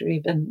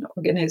value-driven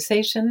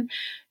organization.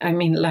 I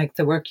mean, like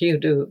the work you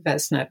do,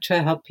 Vesna,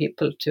 to help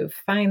people to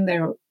find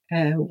their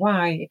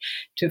why,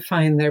 to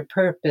find their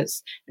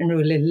purpose and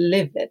really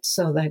live it,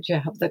 so that you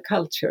have the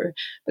culture.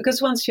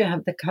 Because once you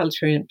have the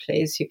culture in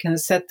place, you can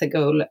set the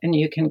goal and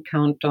you can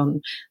count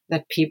on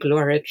that people who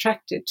are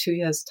attracted to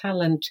you as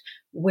talent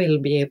will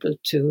be able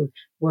to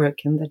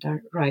work in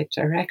the right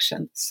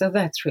direction. So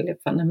that's really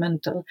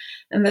fundamental.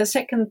 And the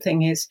second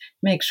thing is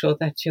make sure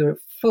that you're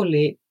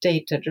fully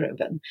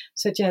data-driven.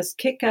 So just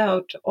kick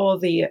out all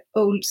the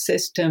old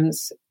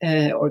systems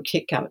or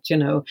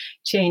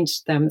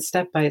change them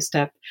step by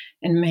step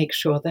and make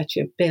sure that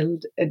you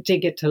build a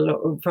digital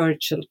or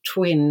virtual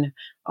twin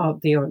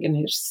of the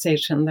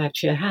organization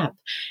that you have.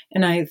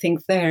 And I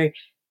think there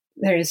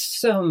There is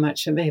so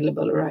much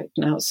available right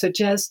now. So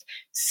just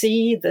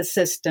see the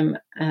system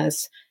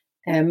as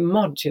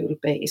module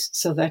based,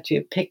 so that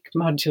you pick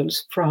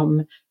modules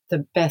from the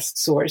best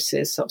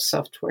sources of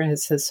software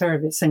as a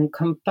service and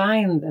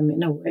combine them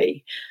in a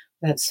way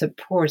that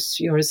supports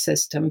your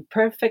system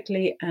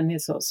perfectly and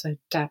is also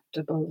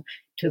adaptable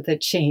to the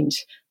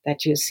change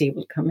that you see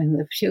will come in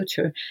the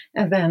future.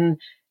 And then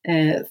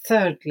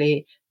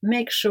thirdly,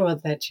 make sure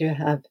that you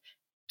have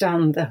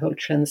done the whole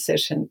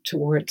transition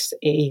towards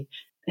a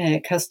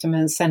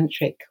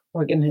customer-centric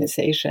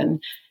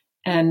organization,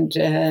 and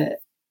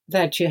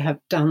that you have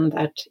done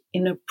that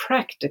in a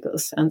practical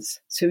sense.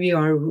 So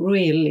you're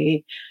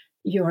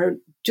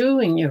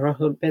doing your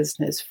whole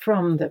business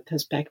from the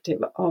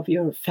perspective of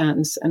your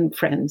fans and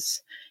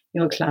friends,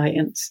 your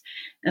clients.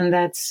 And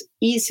that's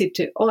easy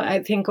to, I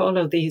think all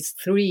of these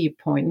 3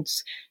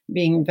 points,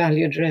 being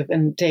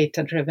value-driven,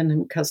 data-driven,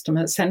 and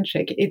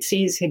customer-centric, it's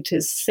easy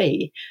to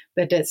say,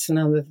 but it's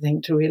another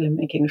thing to really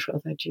making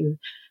sure that you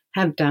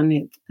have done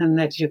it and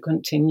that you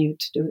continue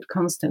to do it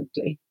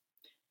constantly.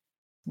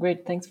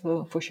 Great, thanks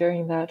for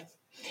sharing that.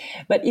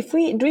 But if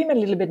we dream a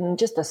little bit and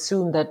just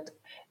assume that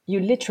you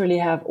literally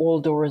have all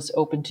doors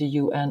open to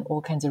you and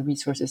all kinds of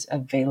resources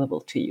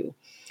available to you,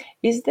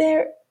 is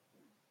there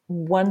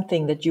one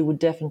thing that you would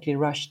definitely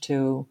rush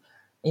to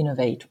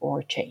innovate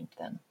or change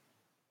then?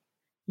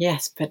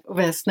 Yes, but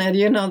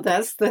Vesna,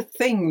 that's the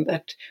thing,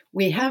 that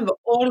we have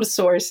all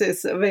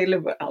sources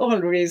available, all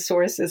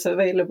resources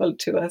available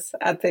to us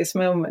at this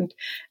moment,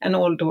 and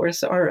all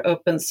doors are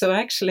open. So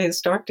actually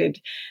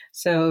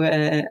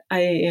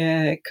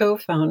I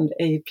co-found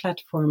a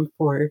platform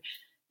for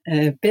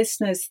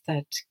business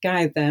that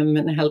guide them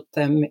and help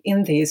them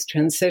in this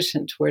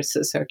transition towards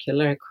a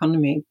circular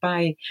economy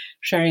by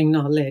sharing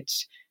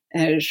knowledge,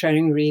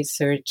 sharing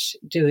research,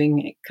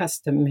 doing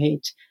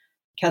custom-made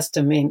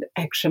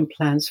action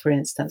plans, for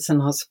instance,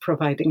 and also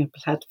providing a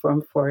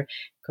platform for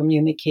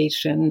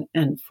communication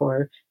and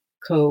for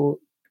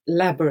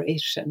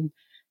collaboration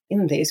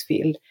in this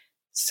field.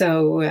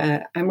 So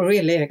I'm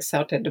really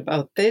excited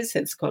about this.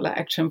 It's called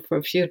Action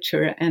for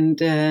Future,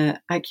 and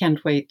I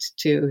can't wait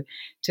to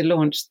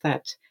launch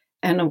that.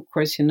 And of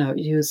course,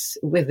 use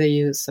the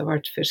use of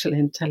artificial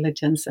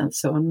intelligence and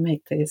so on,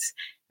 make this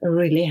a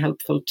really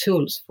helpful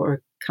tools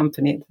for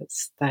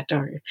companies that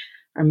are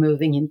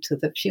moving into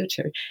the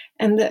future.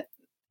 And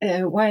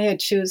why I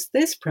choose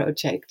this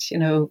project,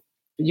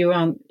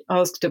 you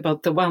asked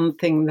about the one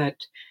thing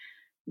that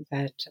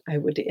I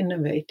would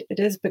innovate. It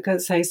is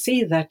because I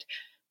see that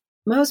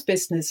most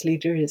business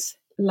leaders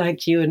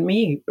like you and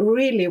me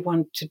really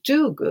want to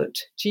do good,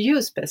 to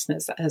use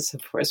business as a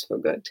force for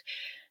good.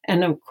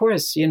 And of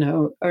course,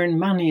 earn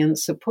money and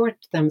support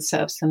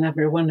themselves and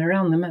everyone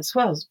around them as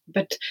well.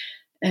 But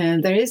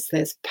there is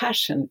this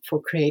passion for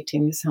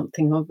creating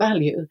something of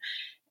value.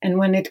 And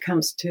when it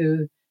comes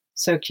to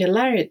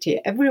circularity,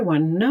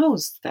 everyone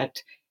knows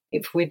that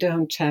if we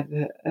don't have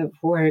a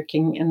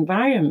working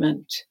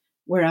environment,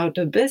 we're out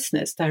of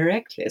business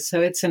directly.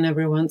 So it's in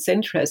everyone's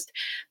interest.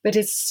 But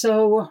it's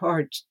so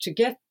hard to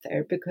get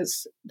there,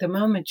 because the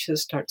moment you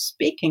start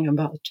speaking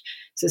about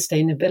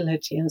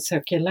sustainability and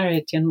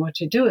circularity and what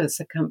you do as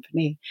a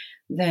company,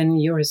 then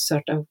you're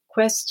sort of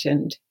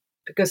questioned,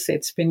 because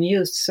it's been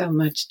used so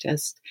much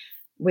just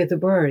with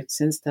words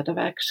instead of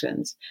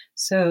actions.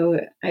 So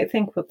I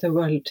think what the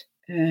world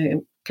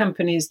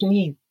companies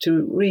need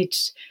to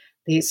reach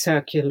these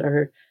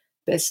circular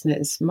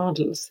business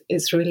models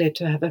is really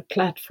to have a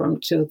platform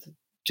to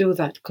do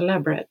that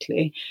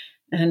collaboratively.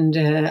 And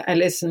I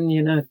listen,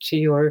 to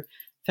your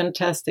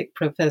fantastic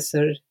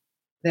professor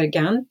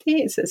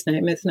Verganti, is his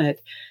name, isn't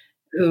it?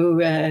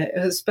 Who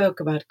spoke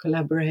about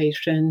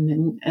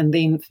collaboration and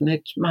the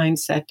infinite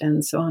mindset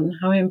and so on,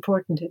 how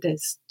important it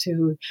is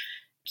to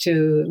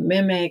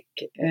mimic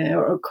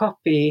or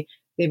copy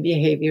the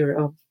behavior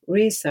of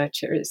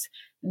researchers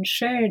and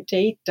share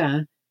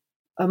data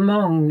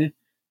among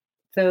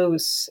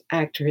those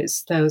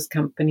actors, those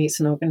companies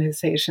and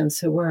organizations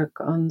who work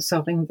on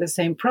solving the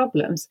same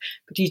problems.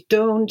 But you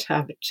don't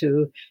have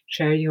to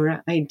share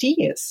your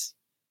ideas,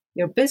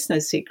 your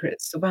business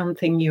secrets, the one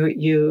thing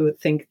you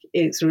think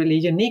is really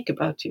unique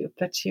about you,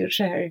 but you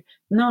share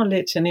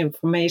knowledge and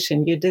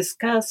information, you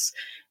discuss,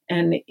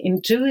 and in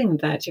doing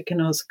that, you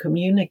can also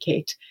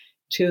communicate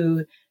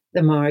to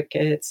the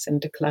markets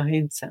and the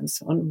clients and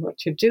so on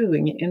what you're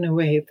doing in a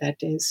way that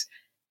is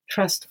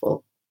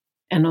trustful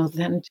and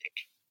authentic.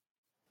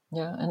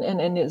 Yeah,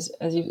 and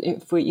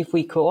if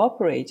we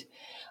cooperate,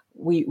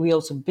 we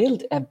also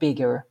build a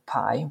bigger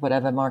pie,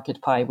 whatever market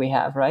pie we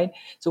have, right?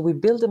 So we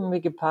build a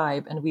bigger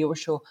pie, and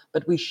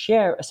but we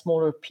share a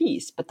smaller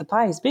piece, but the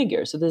pie is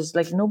bigger. So there's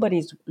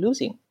nobody's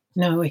losing.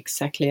 No,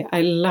 exactly.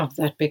 I love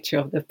that picture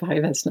of the pie,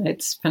 Vesna.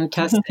 It's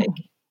fantastic.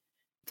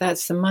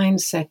 That's the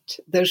mindset,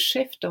 the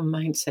shift of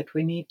mindset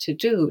we need to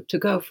do to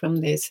go from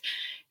this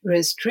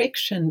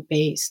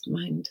restriction-based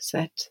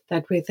mindset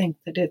that we think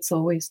that it's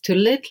always too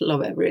little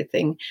of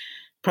everything.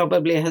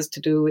 Probably has to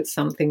do with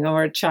something of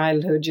our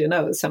childhood,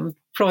 some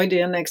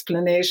Freudian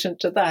explanation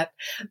to that.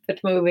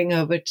 But moving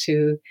over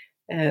to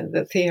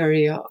the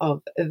theory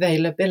of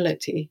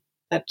availability,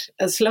 that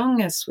as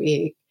long as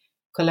we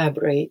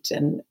collaborate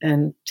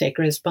and take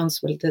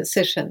responsible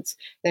decisions,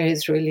 there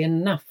is really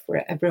enough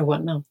for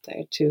everyone out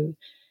there to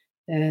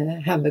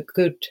have a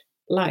good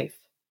life.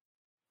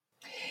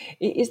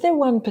 Is there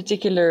one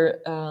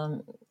particular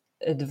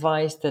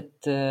advice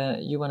that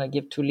you want to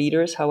give to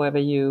leaders, however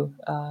you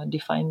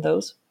define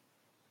those?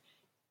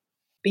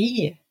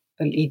 Be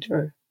a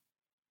leader.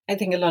 I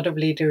think a lot of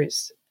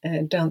leaders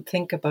don't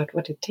think about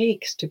what it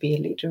takes to be a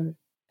leader.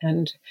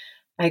 And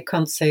I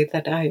can't say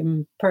that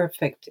I'm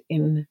perfect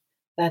in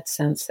that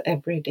sense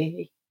every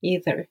day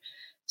either.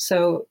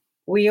 So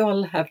we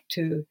all have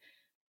to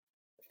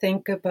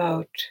think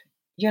about,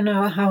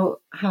 how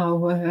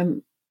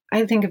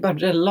I think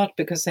about it a lot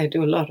because I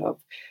do a lot of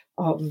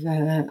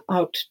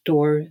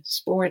outdoor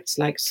sports,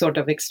 like sort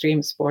of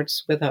extreme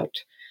sports without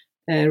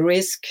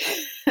risk.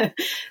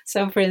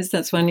 So, for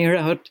instance, when you're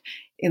out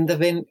in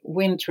the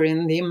winter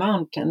in the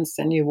mountains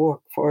and you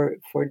walk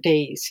for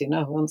days,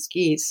 on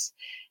skis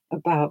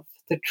above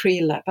the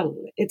tree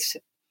level,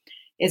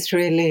 it's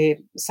really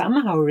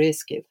somehow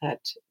risky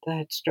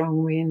that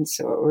strong winds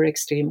or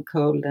extreme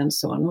cold and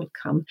so on will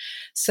come.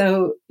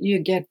 So you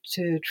get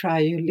to try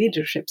your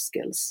leadership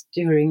skills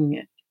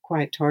during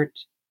quite hard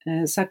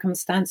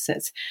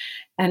circumstances.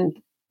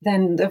 And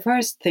then the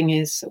first thing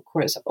is, of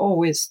course,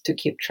 always to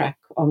keep track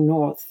of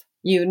north.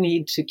 You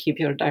need to keep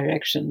your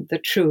direction, the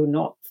true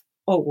north,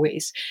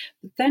 always.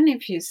 But then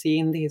if you see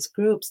in these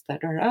groups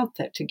that are out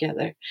there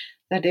together,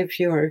 that if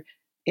you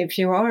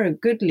are a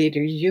good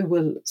leader, you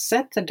will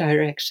set the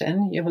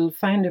direction, you will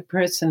find a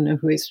person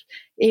who is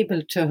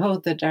able to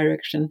hold the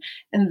direction,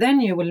 and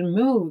then you will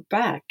move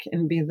back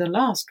and be the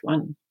last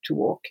one to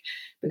walk,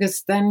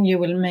 because then you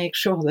will make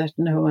sure that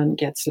no one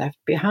gets left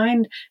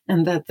behind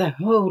and that the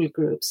whole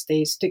group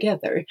stays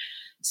together.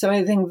 So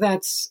I think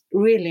that's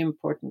really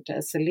important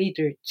as a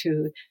leader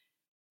to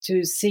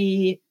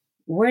see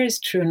where is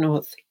true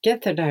north,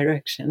 get the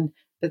direction,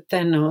 but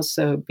then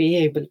also be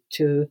able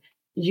to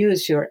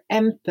use your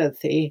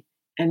empathy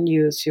and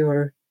use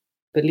your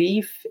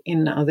belief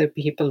in other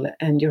people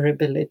and your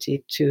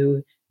ability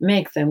to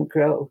make them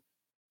grow,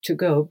 to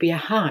go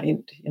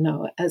behind,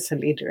 as a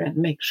leader and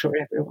make sure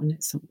everyone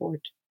is on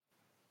board.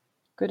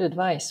 Good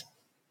advice.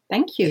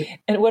 Thank you.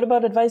 And what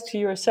about advice to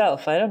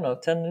yourself? I don't know,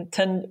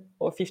 10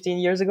 or 15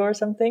 years ago or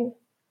something?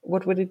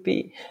 What would it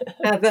be?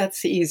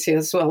 That's easy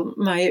as well.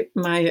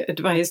 My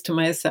advice to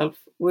myself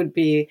would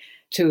be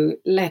to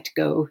let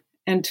go,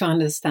 and to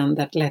understand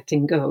that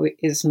letting go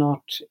is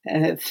not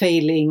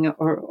failing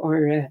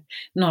or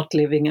not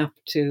living up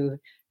to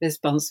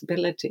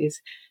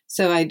responsibilities.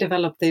 So I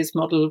developed this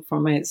model for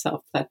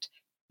myself that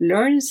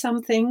learn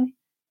something,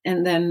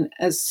 and then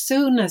as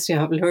soon as you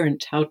have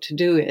learned how to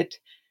do it,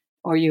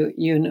 or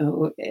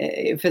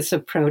if it's a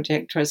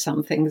project or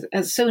something,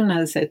 as soon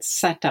as it's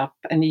set up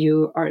and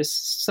you are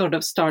sort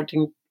of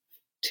starting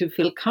to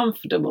feel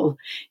comfortable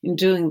in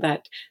doing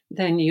that,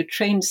 then you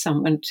train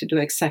someone to do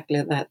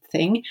exactly that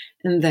thing,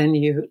 and then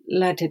you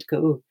let it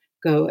go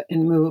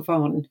and move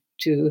on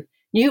to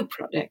new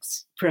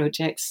projects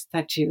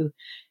that you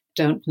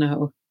don't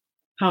know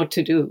how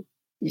to do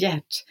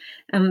yet.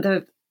 And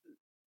the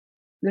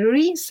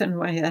reason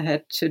why I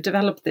had to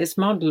develop this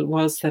model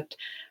was that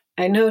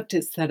I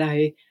noticed that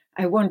I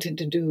wanted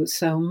to do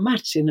so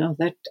much,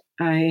 that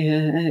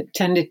I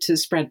tended to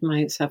spread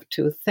myself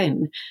too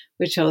thin,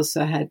 which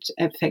also had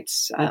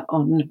effects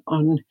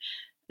on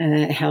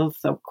health,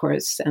 of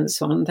course, and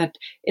so on, that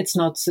it's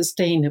not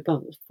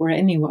sustainable for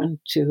anyone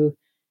to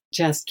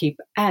just keep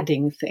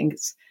adding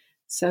things.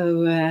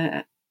 So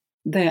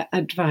the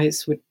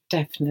advice would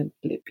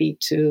definitely be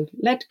to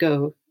let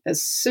go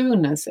as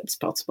soon as it's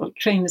possible,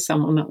 train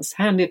someone else,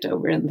 hand it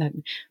over, and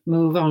then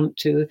move on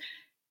to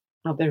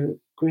other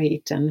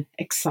great and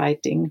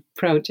exciting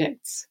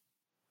projects.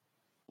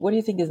 What do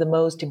you think is the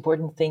most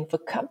important thing for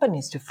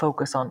companies to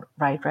focus on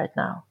right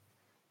now?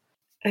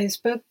 I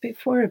spoke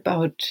before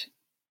about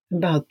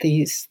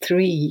these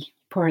three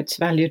parts: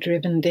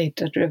 value-driven,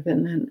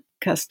 data-driven, and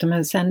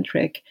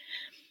customer-centric.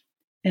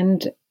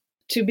 And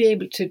to be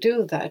able to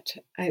do that,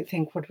 I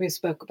think what we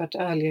spoke about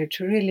earlier,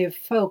 to really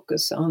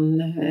focus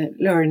on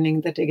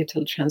learning the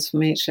digital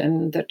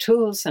transformation, the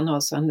tools, and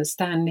also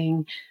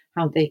understanding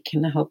how they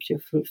can help you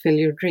fulfill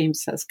your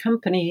dreams as a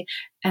company,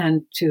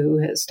 and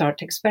to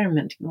start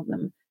experimenting on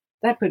them.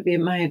 That would be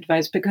my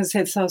advice, because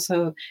it's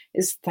also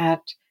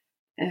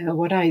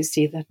what I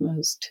see, that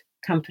most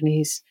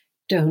companies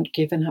don't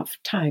give enough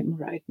time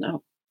right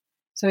now.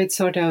 So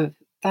it's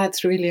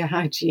that's really a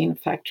hygiene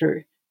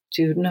factor,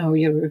 to know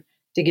your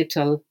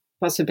digital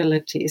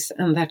possibilities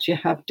and that you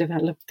have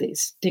developed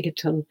this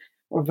digital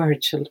or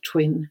virtual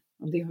twin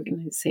of the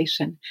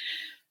organization.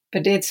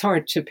 But it's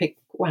hard to pick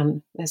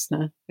one,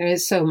 Vesna. There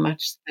is so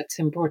much that's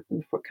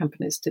important for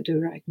companies to do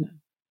right now.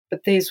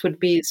 But this would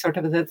be sort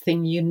of the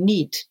thing you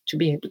need to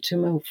be able to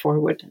move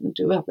forward and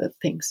do other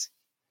things.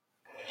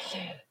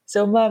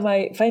 So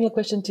my final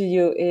question to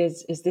you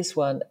is this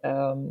one.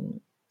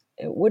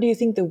 What do you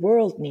think the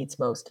world needs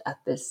most at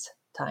this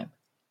time?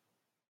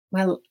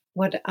 Well,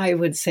 what I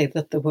would say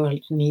that the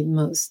world needs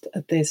most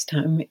at this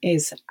time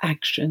is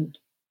action.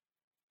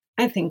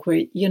 I think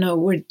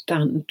we're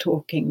done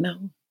talking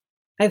now.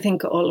 I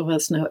think all of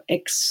us know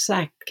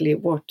exactly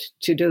what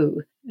to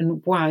do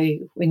and why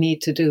we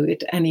need to do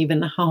it and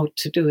even how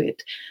to do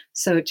it.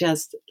 So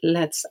just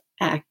let's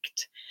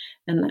act,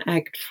 and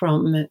act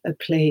from a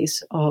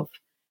place of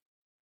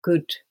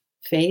good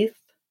faith,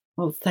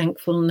 of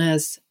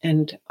thankfulness,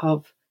 and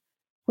of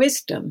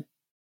wisdom,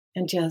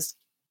 and just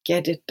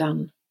get it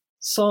done,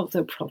 solve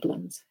the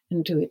problems,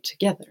 and do it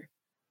together.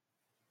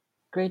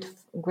 Great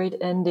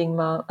ending,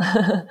 Ma.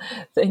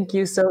 Thank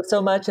you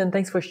so much, and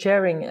thanks for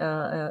sharing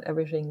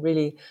everything.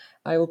 Really,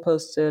 I will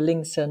post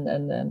links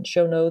and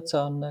show notes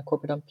on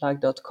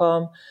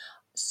corporateunplugged.com.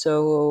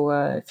 So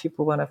if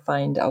people want to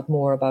find out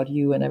more about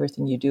you and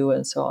everything you do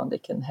and so on, they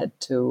can head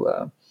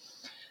to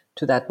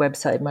that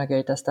website,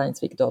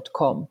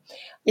 margaretasteinsvik.com.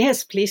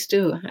 Yes, please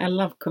do. I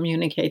love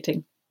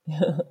communicating.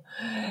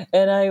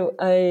 And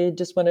I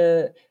just want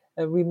to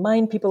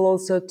remind people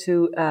also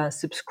to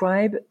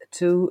subscribe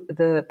to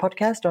the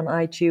podcast on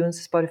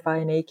iTunes,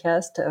 Spotify, and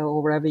Acast,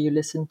 or wherever you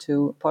listen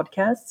to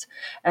podcasts,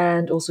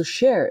 and also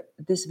share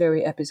this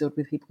very episode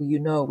with people you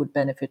know would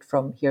benefit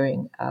from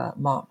hearing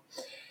Ma.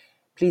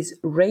 Please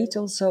rate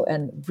also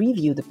and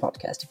review the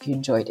podcast if you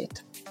enjoyed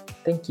it.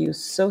 Thank you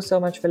so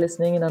much for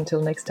listening, and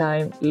until next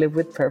time, live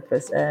with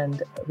purpose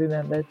and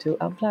remember to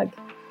unplug.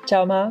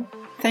 Ciao, Ma.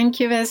 Thank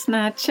you,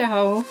 Vesna.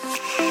 Ciao.